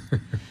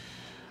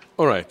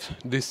 All right,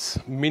 this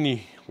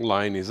mini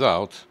line is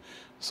out,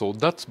 so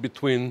that's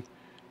between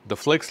the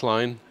flex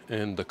line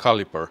and the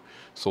caliper.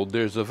 So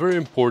there's a very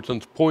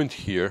important point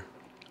here.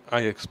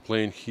 I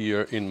explain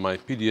here in my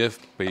PDF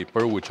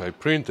paper, which I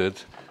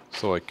printed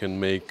so I can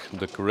make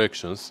the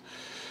corrections.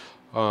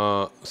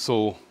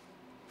 So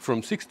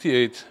from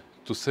 68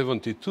 to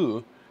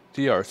 72,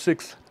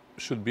 TR6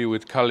 should be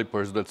with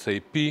calipers that say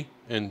P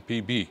and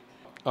PB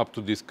up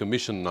to this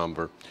commission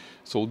number.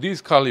 So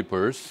these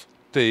calipers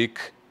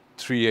take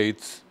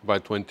 3/8 by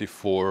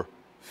 24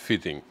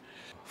 fitting.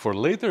 For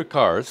later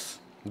cars,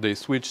 they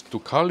switched to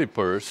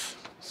calipers.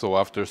 So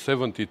after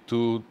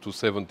 72 to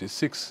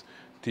 76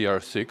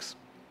 TR6,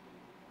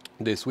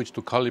 they switched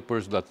to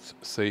calipers that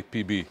say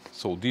PB.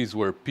 So these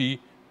were P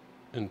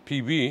and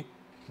PB.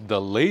 The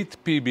late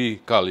PB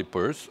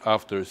calipers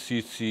after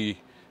CC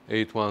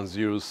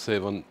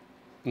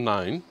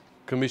 81079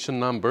 commission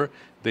number,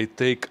 they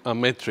take a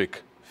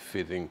metric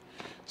fitting.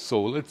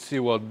 So let's see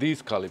what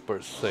these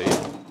calipers say.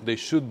 They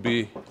should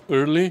be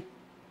early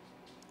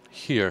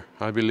here.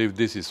 I believe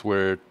this is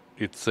where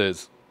it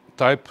says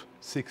type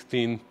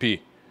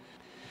 16P.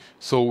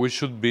 So we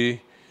should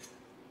be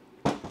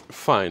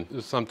fine.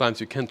 Sometimes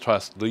you can't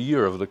trust the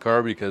year of the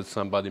car because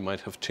somebody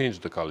might have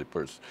changed the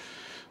calipers.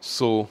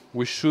 So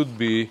we should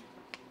be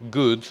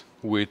good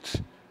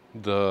with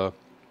the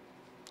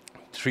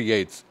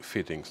 3/8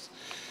 fittings.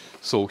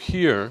 So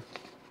here,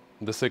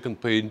 the second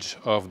page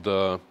of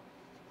the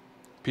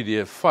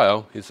PDF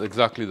file is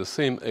exactly the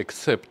same,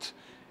 except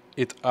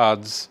it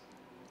adds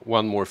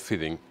one more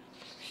fitting.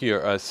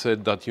 Here I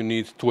said that you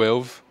need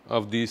 12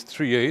 of these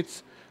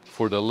 3/8.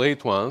 For the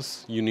late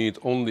ones, you need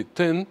only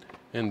 10,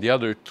 and the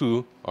other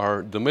 2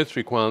 are the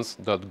metric ones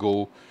that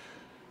go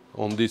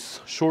on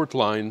this short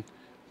line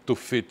to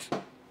fit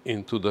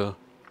into the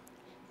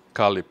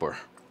caliper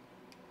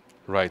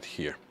right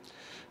here.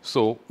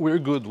 So we're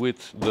good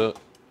with the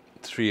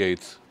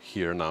 3/8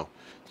 here now.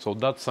 So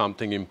that's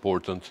something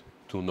important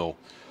to know.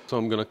 So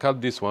I'm gonna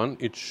cut this one.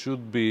 It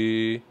should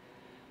be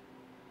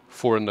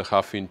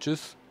 4.5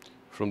 inches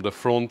from the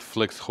front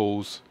flex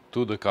hose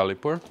to the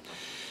caliper.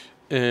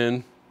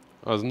 And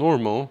as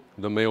normal,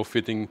 the male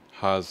fitting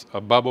has a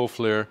bubble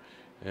flare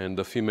and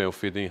the female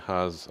fitting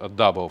has a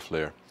double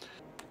flare.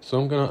 So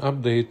I'm gonna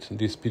update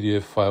this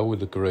PDF file with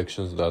the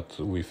corrections that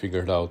we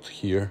figured out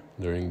here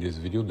during this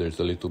video. There's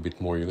a little bit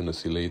more you're gonna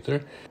see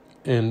later.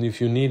 And if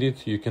you need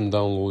it, you can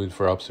download it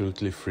for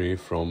absolutely free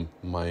from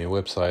my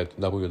website,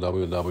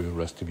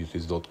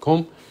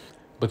 www.rustybeauties.com.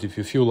 But if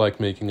you feel like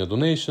making a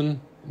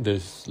donation,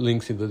 there's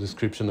links in the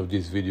description of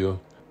this video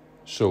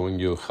showing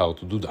you how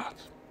to do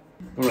that.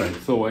 Alright,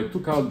 so I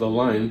took out the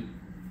line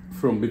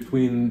from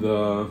between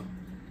the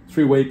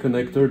three-way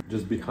connector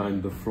just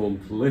behind the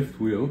front left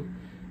wheel,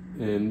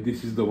 and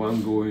this is the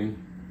one going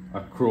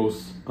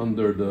across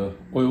under the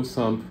oil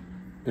sump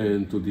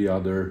and to the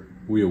other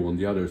wheel on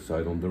the other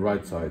side, on the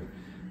right side,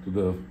 to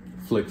the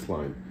flex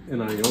line.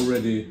 And I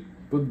already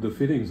put the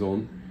fittings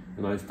on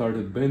and I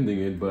started bending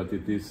it, but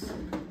it is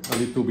a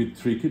little bit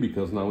tricky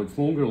because now it's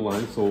longer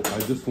line, so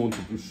I just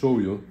wanted to show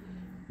you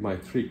my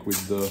trick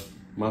with the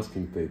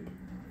masking tape.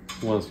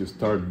 Once you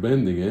start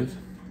bending it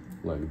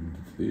like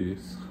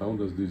this, how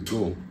does this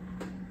go?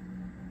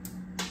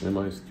 Am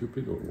I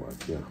stupid or what?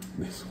 Yeah,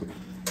 this way.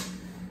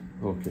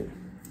 Okay,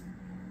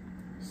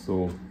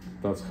 so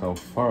that's how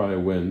far I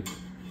went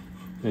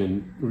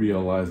and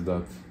realized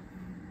that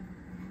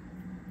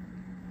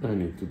I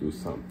need to do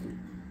something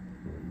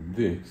like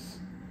this.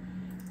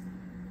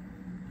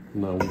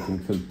 Now we can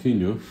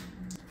continue.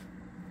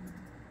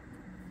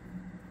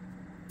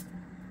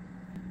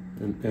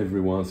 and every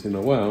once in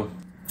a while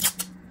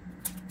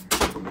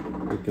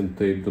we can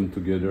tape them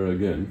together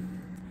again.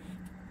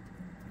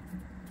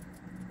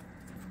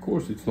 Of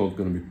course, it's not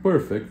going to be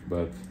perfect,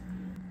 but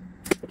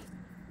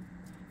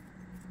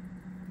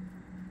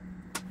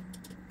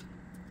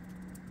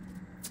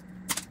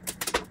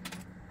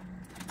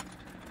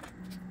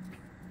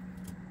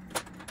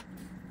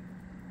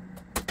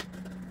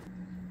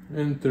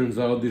and turns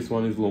out this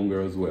one is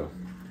longer as well.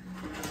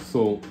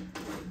 So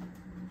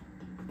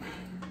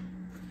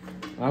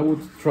I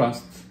would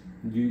trust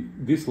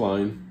this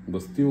line, the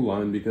steel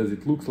line, because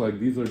it looks like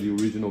these are the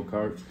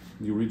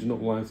original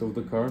lines of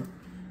the car,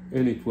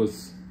 and it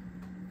was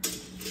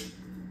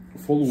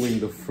following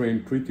the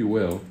frame pretty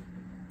well.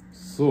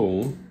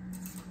 So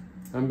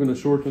I'm gonna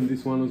shorten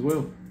this one as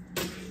well,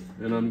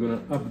 and I'm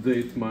gonna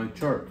update my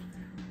chart.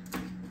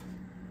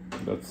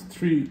 That's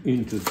 3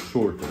 inches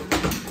shorter.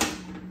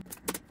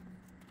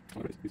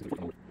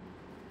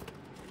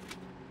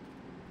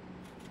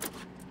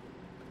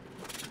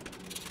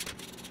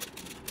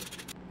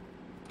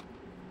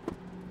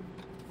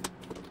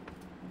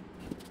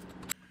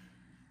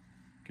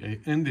 Okay,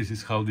 and this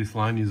is how this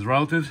line is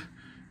routed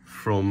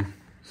from,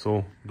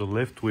 so the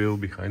left wheel,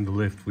 behind the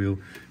left wheel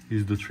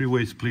is the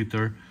 3-way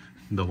splitter.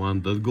 The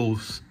one that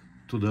goes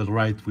to the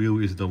right wheel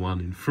is the one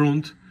in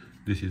front.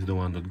 This is the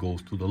one that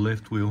goes to the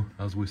left wheel,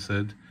 as we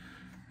said,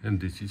 and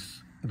this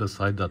is the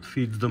side that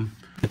feeds them.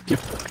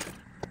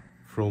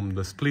 From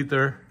the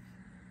splitter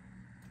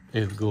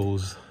it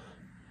goes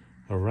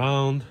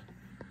around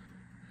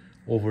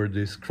over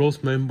this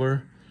cross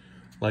member,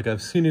 like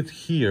I've seen it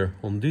here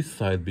on this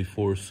side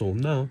before. So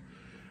now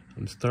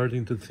I'm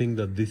starting to think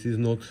that this is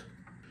not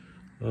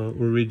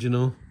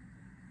original.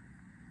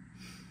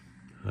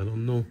 I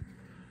don't know,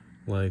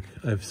 like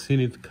I've seen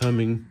it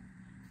coming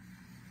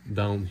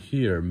down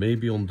here.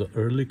 Maybe on the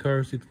early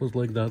cars it was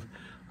like that,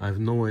 I have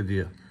no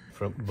idea.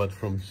 But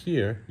from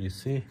here, you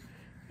see,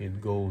 it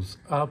goes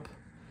up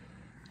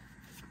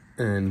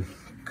and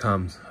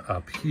comes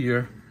up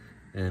here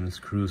and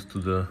screws to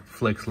the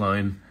flex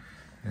line,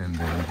 and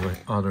then the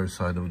other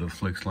side of the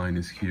flex line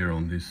is here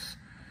on this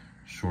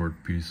short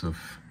piece of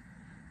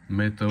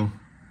metal,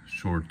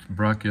 short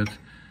bracket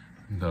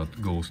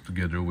that goes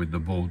together with the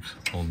bolt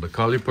on the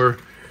caliper.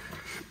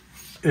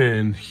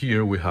 And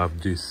here we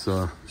have this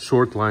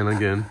short line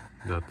again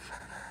that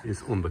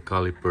is on the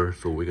caliper,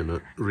 so we're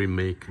gonna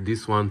remake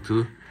this one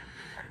too,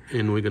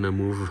 and we're gonna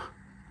move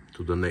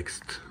to the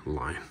next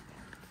line.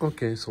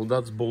 Okay, so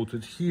that's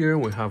bolted here.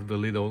 We have the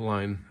little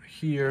line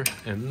here,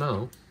 and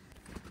now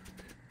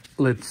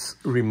let's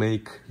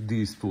remake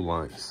these 2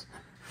 lines.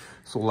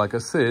 So like I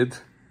said,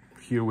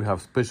 here we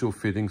have special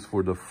fittings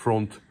for the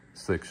front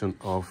section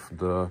of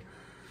the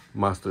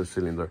master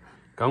cylinder.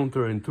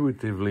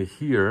 Counterintuitively,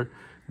 here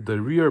the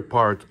rear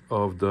part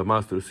of the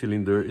master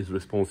cylinder is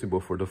responsible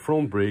for the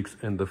front brakes,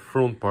 and the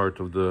front part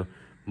of the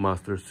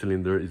master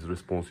cylinder is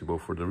responsible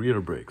for the rear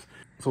brakes.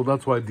 So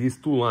that's why these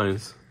 2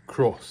 lines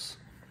cross.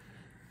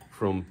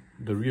 From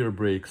the rear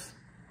brakes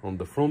on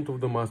the front of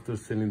the master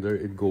cylinder,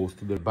 it goes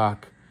to the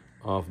back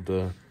of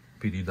the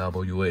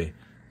PDWA.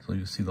 So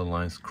you see the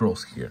lines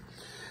cross here.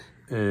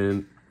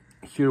 And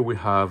here we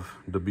have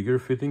the bigger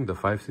fitting, the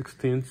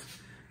 5/16,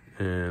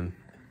 and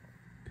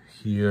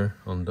here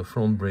on the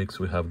front brakes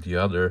we have the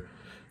other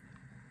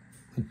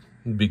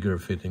bigger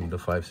fitting, the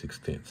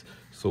 5/16.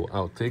 So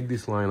I'll take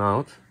this line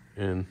out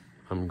and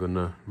I'm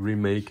gonna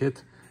remake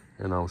it,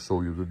 and I'll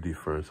show you the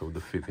difference of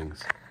the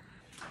fittings.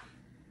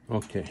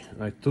 Okay,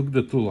 I took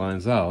the 2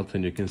 lines out,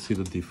 and you can see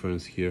the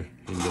difference here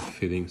in the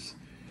fittings.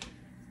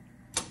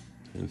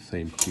 And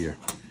same here,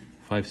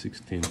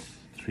 5/16,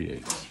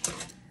 3/8.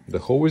 The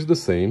hole is the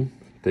same,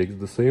 takes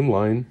the same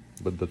line,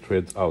 but the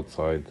threads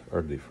outside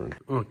are different.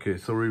 Okay,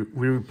 so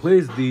we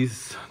replaced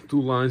these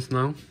 2 lines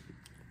now,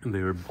 and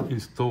they are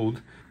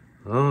installed.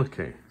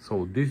 Okay,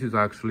 so this is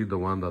actually the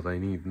one that I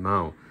need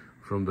now.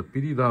 From the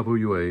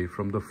PDWA,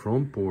 from the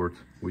front port,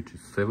 which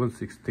is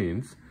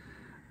 7/16,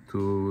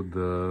 to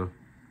the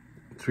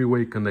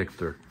 3-way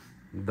connector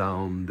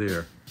down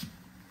there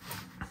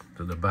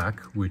to the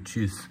back, which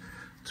is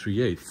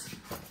 3/8.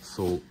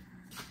 So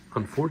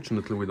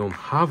unfortunately we don't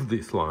have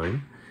this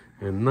line,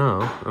 and now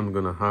I'm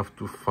gonna have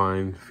to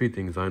find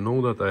fittings. I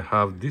know that I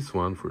have this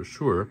one for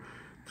sure,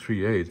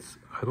 3/8.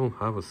 I don't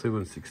have a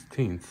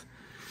 7/16.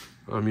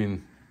 I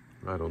mean,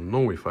 I don't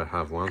know if I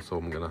have one, so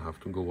I'm gonna have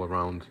to go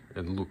around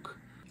and look.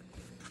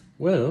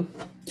 Well,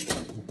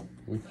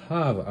 we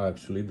have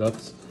actually,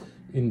 that's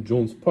in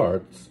John's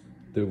parts.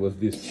 There was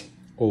this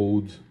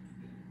old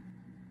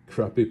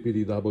crappy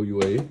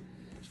PDWA,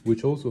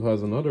 which also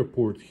has another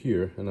port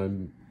here, and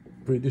I'm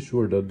pretty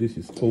sure that this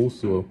is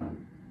also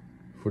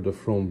for the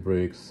front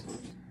brakes.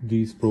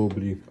 These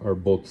probably are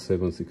both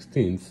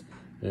 7/16,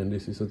 and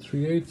this is a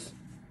 3/8.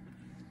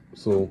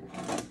 So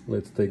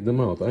let's take them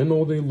out. I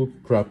know they look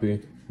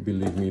crappy,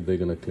 believe me, they're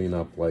gonna clean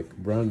up like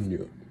brand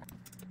new.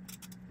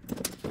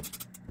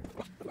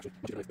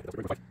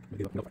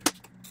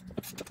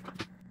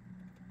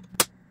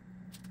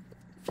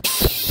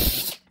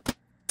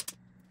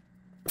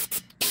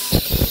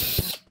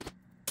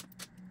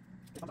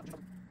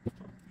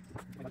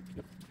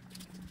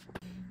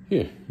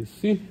 Here, you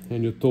see?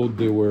 And you thought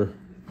they were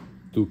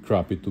too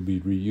crappy to be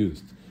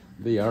reused.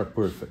 They are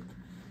perfect.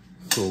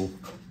 So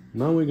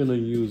now we're gonna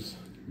use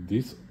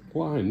this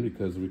line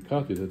because we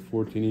cut it at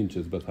 14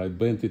 inches, but I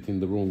bent it in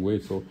the wrong way.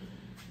 So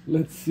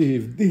let's see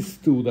if this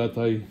tool that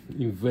I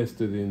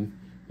invested in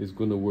is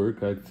gonna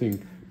work. I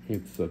think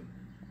it's a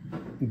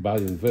bad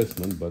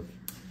investment, but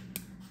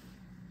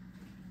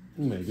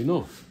maybe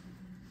not.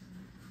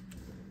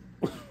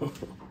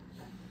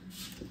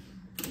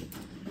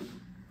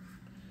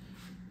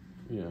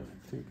 Yeah,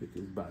 I think it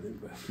is bad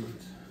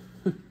investment.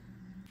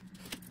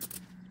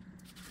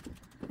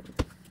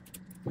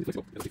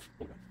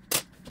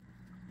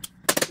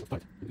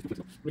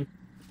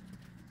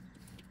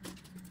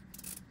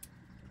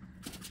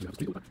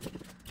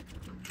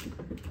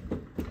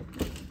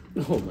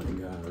 Oh my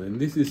god, and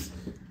this is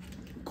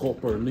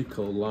copper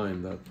nickel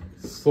line that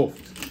is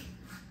soft.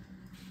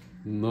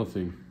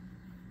 Nothing.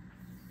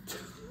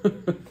 You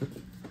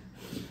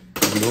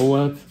know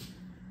what?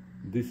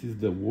 This is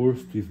the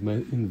worst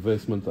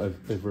investment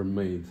I've ever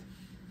made.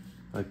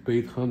 I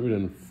paid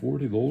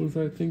 $140,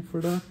 I think,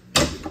 for that.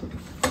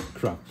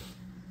 Crap.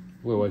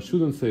 Well, I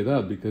shouldn't say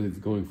that because it's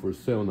going for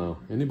sale now.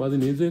 Anybody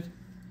needs it?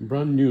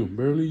 Brand new,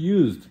 barely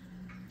used.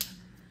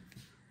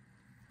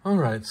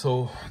 Alright,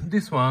 so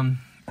this one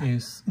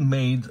is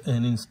made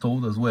and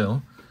installed as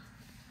well.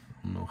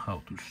 I don't know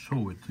how to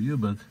show it to you,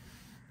 but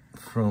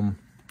from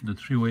the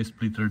three-way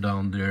splitter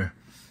down there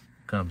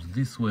comes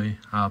this way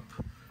up,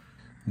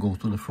 goes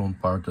to the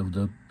front part of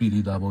the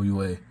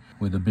PDWA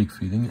with the big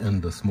fitting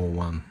and the small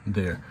one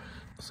there.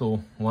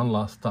 So one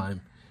last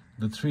time,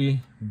 the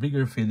three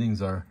bigger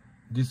fittings are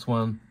this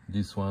one,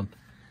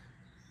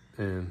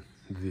 and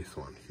this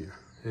one here.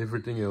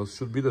 Everything else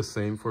should be the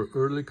same for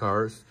early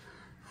cars.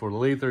 For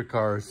later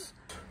cars,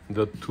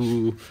 the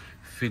two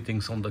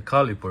fittings on the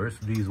calipers,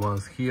 these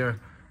ones here,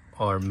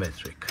 are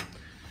metric.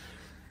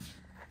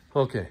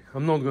 Okay,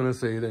 I'm not gonna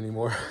say it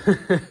anymore.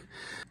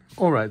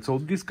 Alright, so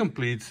this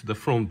completes the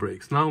front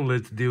brakes. Now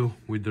let's deal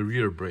with the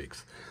rear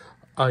brakes.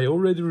 I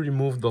already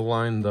removed the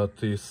line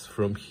that is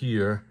from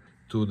here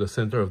to the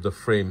center of the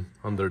frame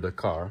under the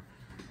car.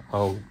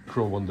 I'll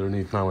crawl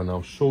underneath now and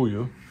I'll show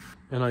you.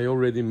 And I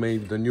already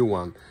made the new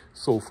one.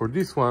 So for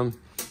this one,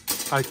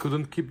 I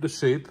couldn't keep the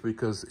shape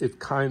because it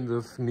kind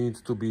of needs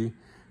to be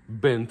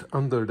bent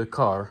under the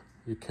car.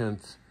 You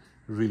can't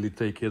really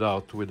take it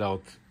out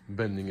without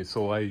bending it.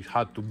 So I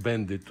had to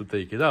bend it to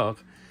take it out.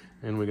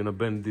 And we're gonna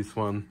bend this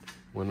one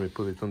when we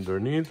put it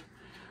underneath.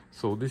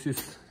 So this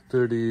is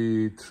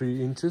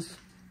 33 inches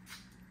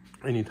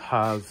and it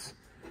has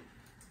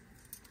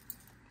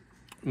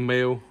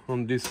male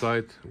on this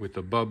side with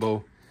a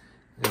bubble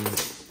and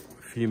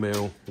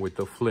female with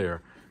a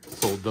flare.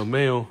 So the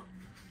male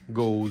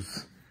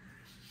goes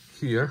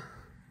here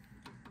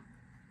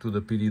to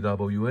the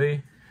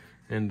PDWA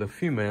and the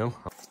female,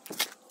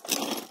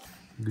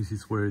 this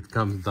is where it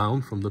comes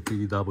down from the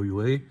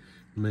PDWA,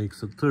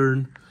 makes a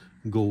turn,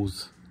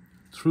 goes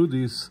through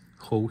this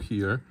hole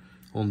here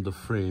on the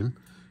frame,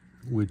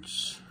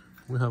 which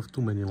we have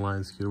too many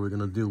lines here, we're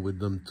gonna deal with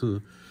them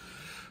too,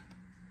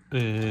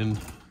 and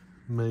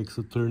makes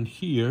a turn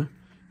here,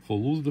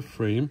 follows the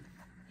frame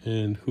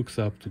and hooks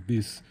up to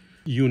this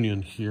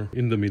union here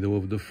in the middle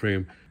of the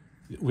frame.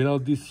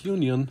 Without this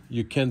union,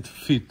 you can't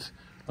fit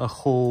a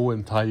whole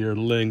entire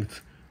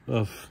length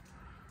of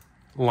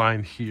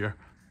line here.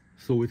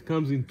 So it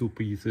comes in two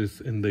pieces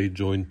and they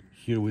join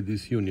here with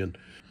this union.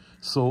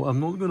 So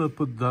I'm not gonna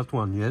put that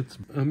one yet.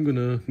 I'm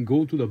gonna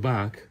go to the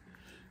back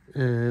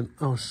and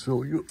I'll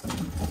show you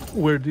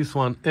where this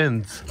one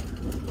ends.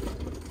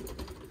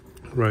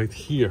 Right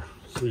here.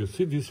 So you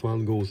see this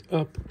one goes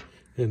up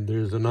and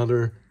there's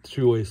another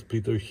three-way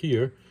splitter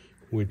here,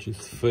 which is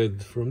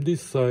fed from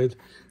this side.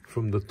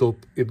 From the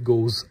top, it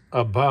goes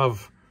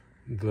above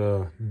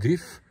the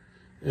diff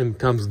and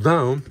comes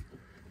down,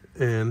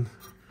 and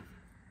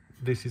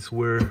this is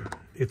where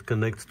it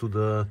connects to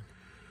the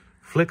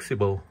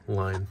flexible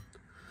line.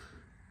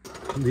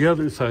 The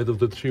other side of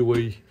the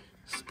three-way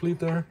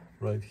splitter,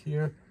 right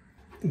here,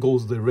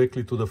 goes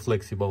directly to the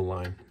flexible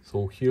line.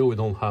 So here we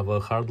don't have a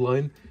hard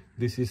line.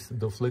 This is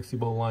the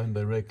flexible line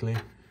directly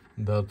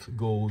that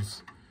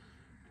goes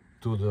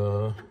to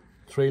the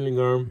trailing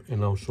arm,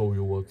 and I'll show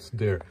you what's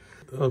there.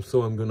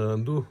 So I'm gonna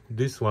undo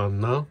this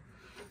one now,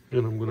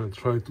 and I'm gonna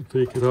try to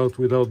take it out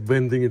without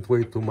bending it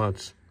way too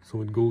much.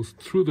 So it goes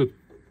through the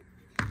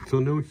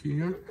tunnel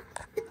here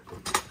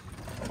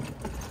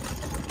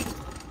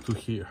to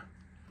here.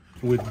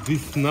 With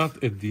this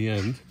nut at the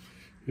end,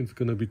 it's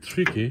gonna be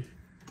tricky,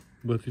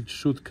 but it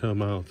should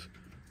come out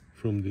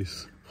from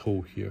this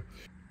hole here.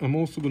 I'm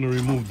also gonna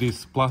remove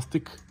this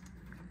plastic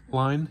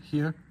line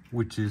here,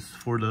 which is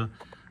for the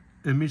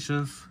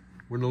emissions.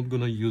 We're not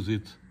gonna use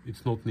it,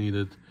 it's not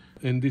needed.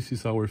 And this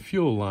is our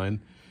fuel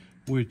line,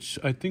 which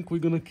I think we're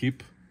gonna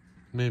keep.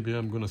 Maybe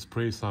I'm gonna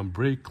spray some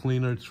brake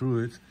cleaner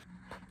through it.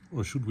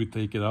 Or should we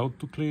take it out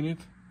to clean it?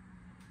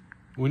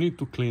 We need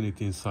to clean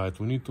it inside.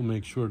 We need to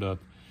make sure that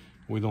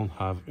we don't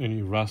have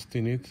any rust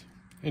in it.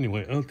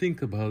 Anyway, I'll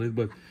think about it,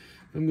 but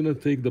I'm gonna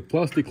take the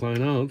plastic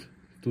line out,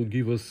 to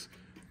give us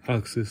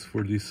access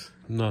for this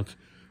nut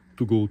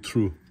to go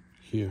through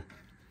here.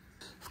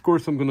 Of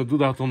course, I'm gonna do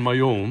that on my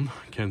own.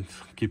 Can't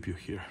keep you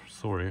here,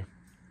 sorry.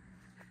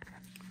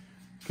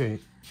 Okay,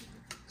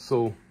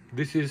 so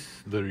this is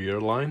the rear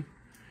line.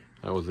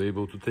 I was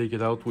able to take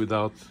it out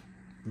without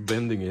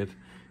bending it,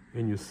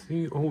 and you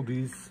see all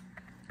these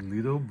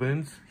little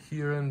bends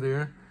here and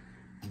there.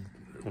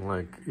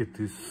 Like, it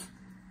is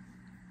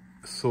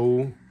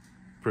so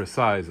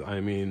precise. I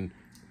mean,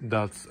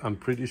 that's, I'm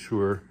pretty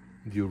sure,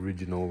 the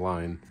original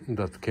line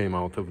that came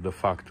out of the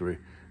factory.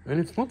 And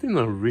it's not in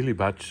a really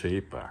bad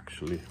shape,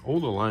 actually. All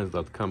the lines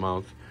that come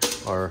out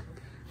are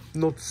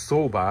not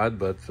so bad,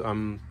 but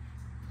I'm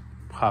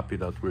happy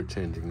that we're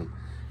changing them.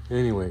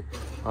 Anyway,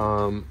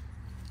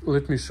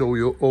 let me show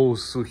you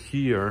also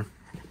here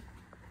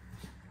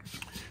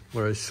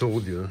where I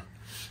showed you.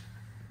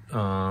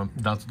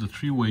 That's the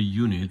three-way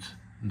unit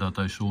that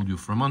I showed you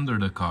from under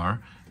the car.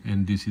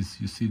 And this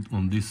is, you see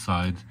on this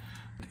side,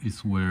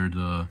 is where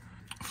the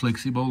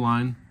flexible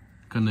line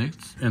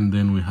connects. And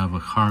then we have a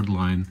hard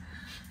line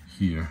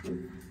here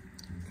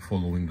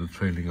following the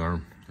trailing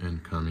arm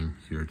and coming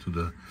here to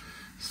the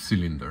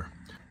cylinder.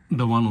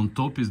 The one on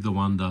top is the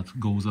one that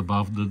goes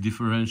above the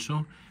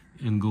differential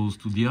and goes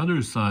to the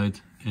other side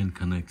and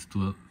connects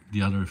to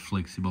the other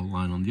flexible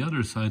line on the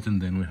other side,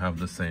 and then we have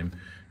the same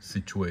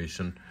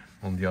situation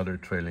on the other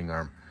trailing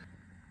arm.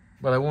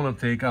 But I want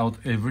to take out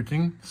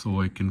everything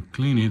so I can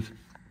clean it.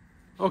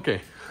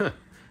 Okay,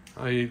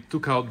 I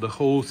took out the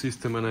whole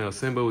system and I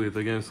assembled it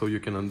again so you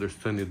can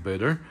understand it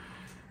better.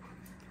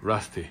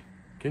 Rusty,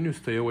 can you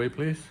stay away,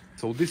 please?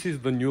 So this is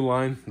the new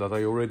line that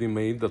I already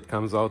made that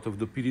comes out of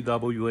the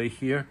PDWA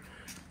here.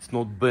 It's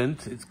not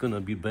bent, it's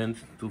gonna be bent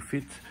to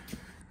fit.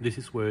 This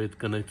is where it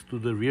connects to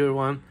the rear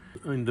one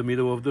in the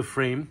middle of the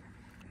frame.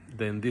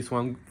 Then this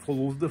one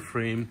follows the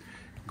frame,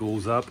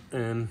 goes up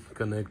and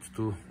connects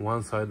to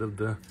one side of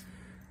the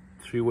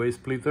three-way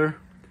splitter.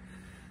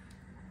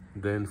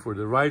 Then for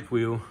the right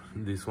wheel,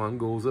 this one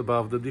goes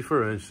above the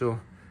differential,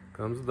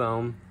 comes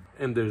down,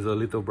 and there's a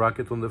little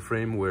bracket on the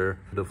frame where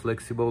the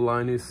flexible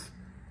line is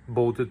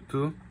bolted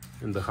to,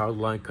 and the hard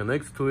line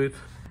connects to it.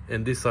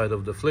 And this side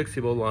of the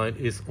flexible line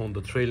is on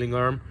the trailing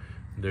arm.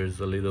 There's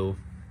a little,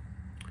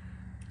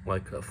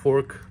 like a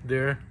fork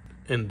there,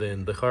 and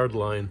then the hard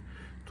line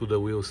to the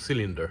wheel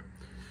cylinder.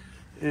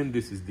 And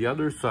this is the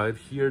other side.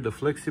 Here the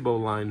flexible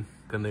line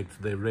connects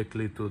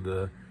directly to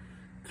the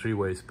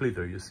three-way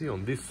splitter. You see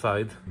on this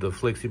side the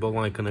flexible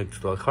line connects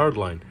to a hard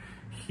line.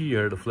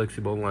 Here the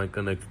flexible line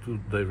connects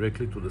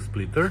directly to the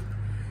splitter,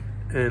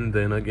 and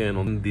then again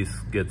on this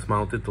gets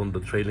mounted on the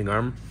trailing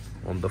arm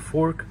on the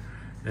fork,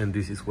 and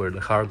this is where the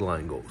hard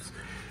line goes.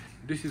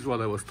 This is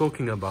what I was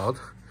talking about,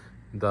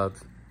 that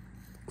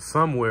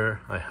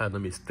somewhere I had a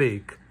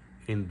mistake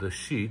in the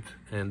sheet,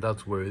 and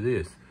that's where it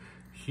is.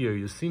 Here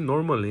you see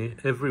normally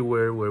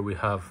everywhere where we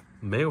have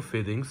male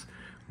fittings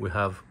we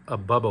have a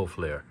bubble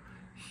flare.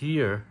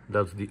 Here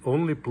that's the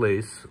only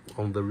place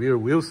on the rear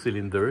wheel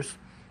cylinders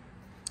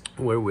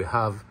where we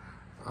have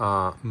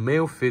a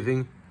male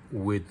fitting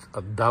with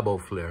a double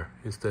flare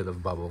instead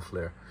of bubble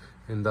flare,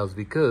 and that's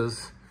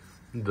because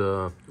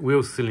the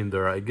wheel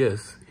cylinder, I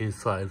guess,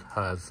 inside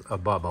has a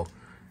bubble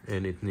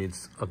and it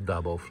needs a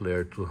double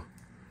flare to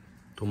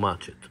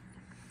match it.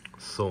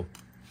 So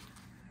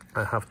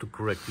I have to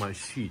correct my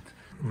sheet.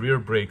 Rear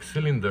brake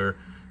cylinder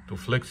to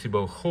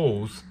flexible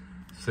hose,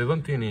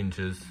 17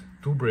 inches,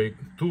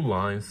 two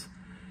lines,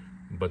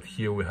 but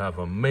here we have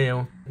a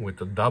male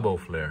with a double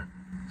flare.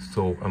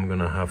 So I'm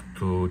gonna have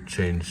to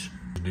change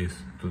this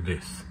to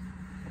this.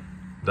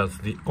 That's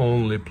the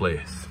only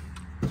place.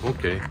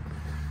 Okay,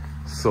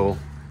 so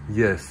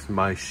yes,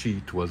 my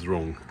sheet was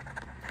wrong.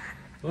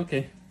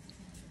 Okay,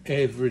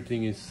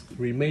 everything is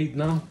remade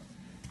now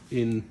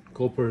in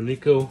copper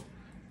nickel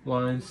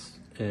lines,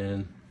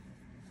 and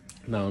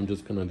now I'm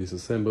just gonna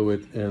disassemble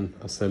it and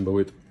assemble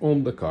it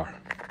on the car.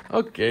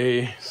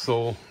 Okay,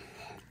 so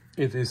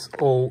it is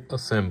all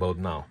assembled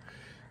now.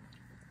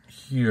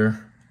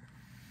 Here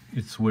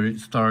it's where it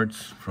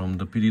starts from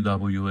the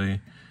PDWA,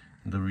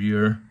 the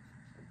rear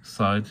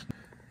side.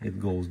 It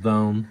goes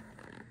down,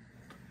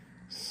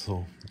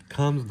 so it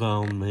comes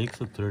down,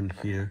 makes a turn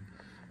here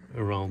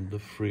around the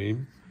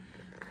frame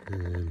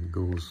and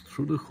goes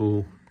through the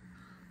hole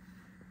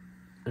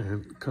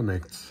and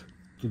connects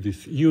to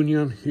this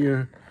union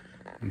here.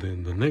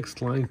 Then the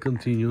next line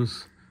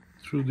continues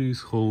through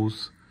these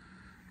holes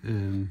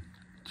and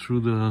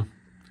through the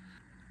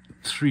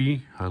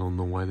tree. I don't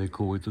know why they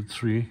call it a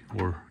tree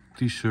or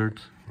t-shirt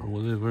or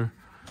whatever.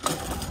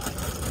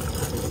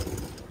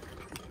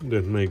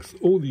 That makes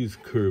all these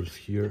curves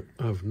here.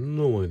 I have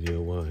no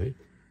idea why.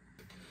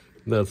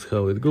 That's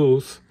how it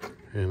goes,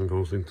 and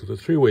goes into the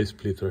three-way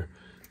splitter.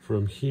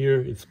 From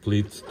here it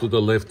splits to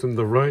the left and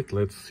the right.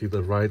 Let's see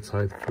the right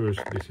side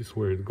first. This is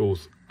where it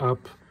goes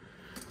up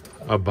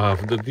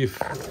above the diff.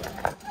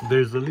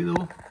 There's a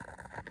little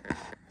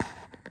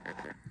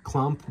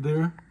clamp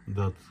there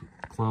that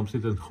clamps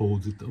it and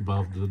holds it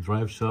above the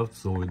drive shaft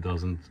so it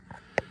doesn't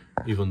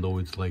even though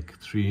it's like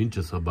 3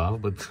 inches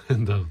above, but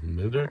it doesn't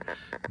matter.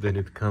 Then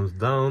it comes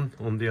down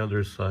on the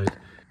other side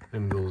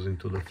and goes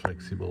into the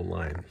flexible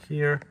line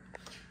here.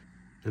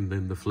 And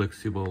then the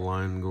flexible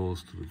line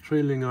goes to the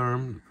trailing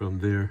arm. From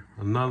there,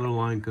 another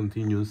line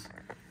continues.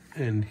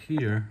 And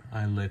here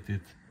I let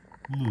it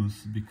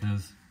loose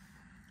because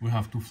we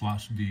have to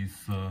flush these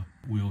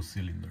wheel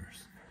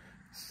cylinders.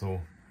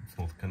 So it's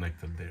not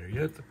connected there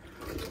yet.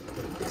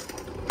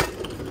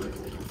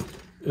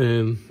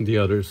 And the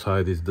other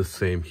side is the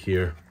same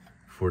here.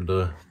 For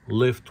the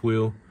left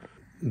wheel,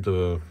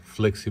 the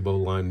flexible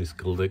line is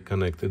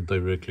connected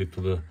directly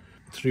to the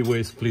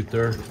three-way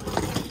splitter.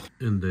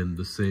 And then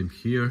the same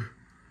here,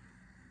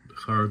 the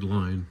hard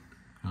line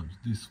comes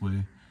this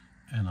way,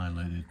 and I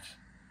let it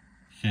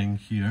hang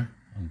here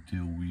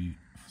until we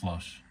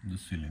flush the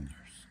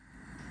cylinders.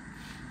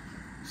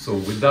 So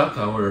with that,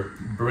 our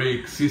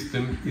brake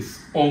system is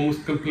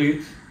almost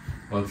complete.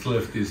 What's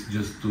left is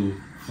just to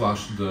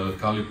flush the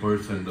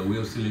calipers and the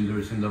wheel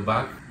cylinders in the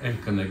back and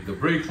connect the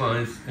brake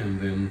lines, and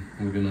then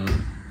we're gonna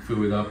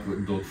fill it up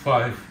with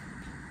 .5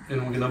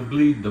 and we're gonna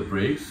bleed the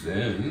brakes,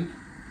 and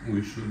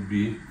we should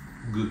be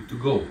good to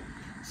go.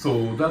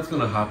 So that's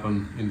gonna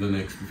happen in the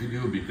next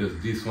video because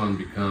this one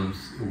becomes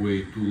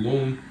way too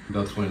long.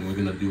 That's when we're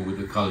gonna deal with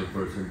the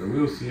calipers and the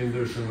wheel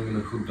cylinders, and we're gonna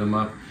hook them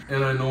up.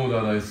 And I know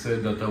that I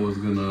said that I was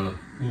gonna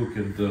look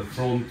at the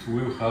front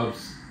wheel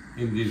hubs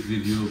in this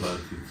video,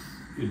 but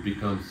it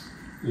becomes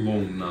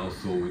long now,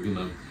 so we're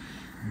gonna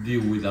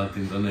deal with that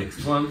in the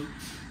next one.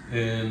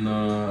 And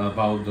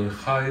about the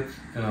height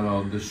and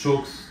about the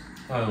shocks,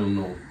 I don't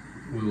know,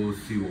 we will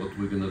see what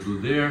we're gonna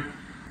do there.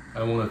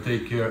 I want to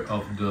take care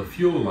of the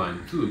fuel line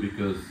too,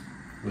 because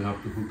we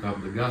have to hook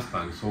up the gas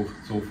tank. So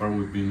far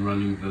we've been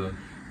running the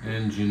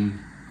engine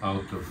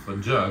out of a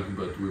jug,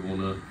 but we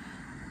want to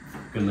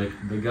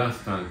connect the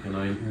gas tank, and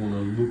I want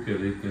to look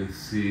at it and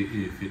see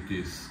if it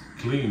is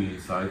clean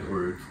inside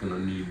or it's gonna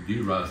need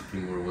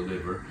de-rusting or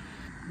whatever.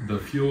 The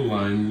fuel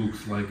line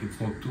looks like it's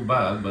not too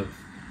bad, but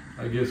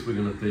I guess we're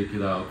gonna take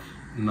it out.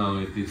 Now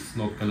it is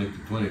not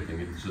connected to anything,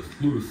 it's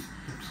just loose.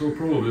 So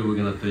probably we're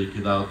gonna take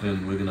it out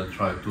and we're gonna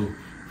try to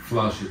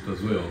flush it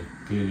as well,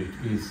 clean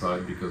it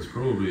inside, because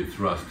probably it's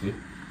rusty.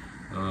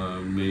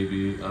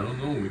 Maybe, I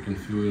don't know, we can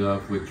fill it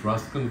up with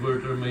rust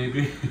converter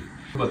maybe.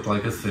 But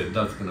like I said,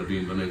 that's gonna be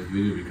in the next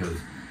video because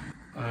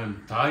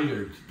I'm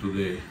tired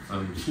today.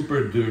 I'm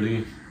super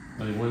dirty.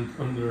 I went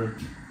under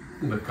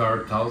the car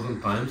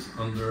 1,000 times,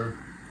 under,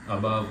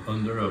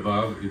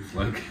 above. It's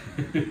like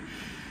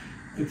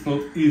it's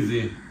not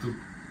easy to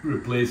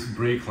replace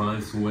brake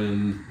lines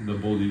when the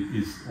body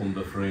is on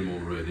the frame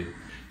already.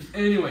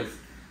 Anyways,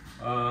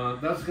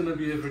 that's gonna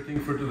be everything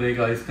for today,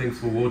 guys. Thanks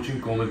for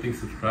watching, commenting,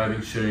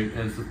 subscribing, sharing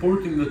and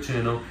supporting the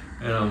channel,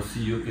 and I'll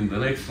see you in the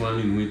next one,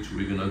 in which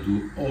we're gonna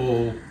do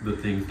all the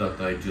things that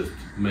I just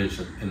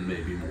mentioned and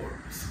maybe more.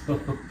 So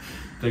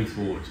thanks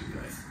for watching,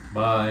 guys.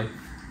 Bye.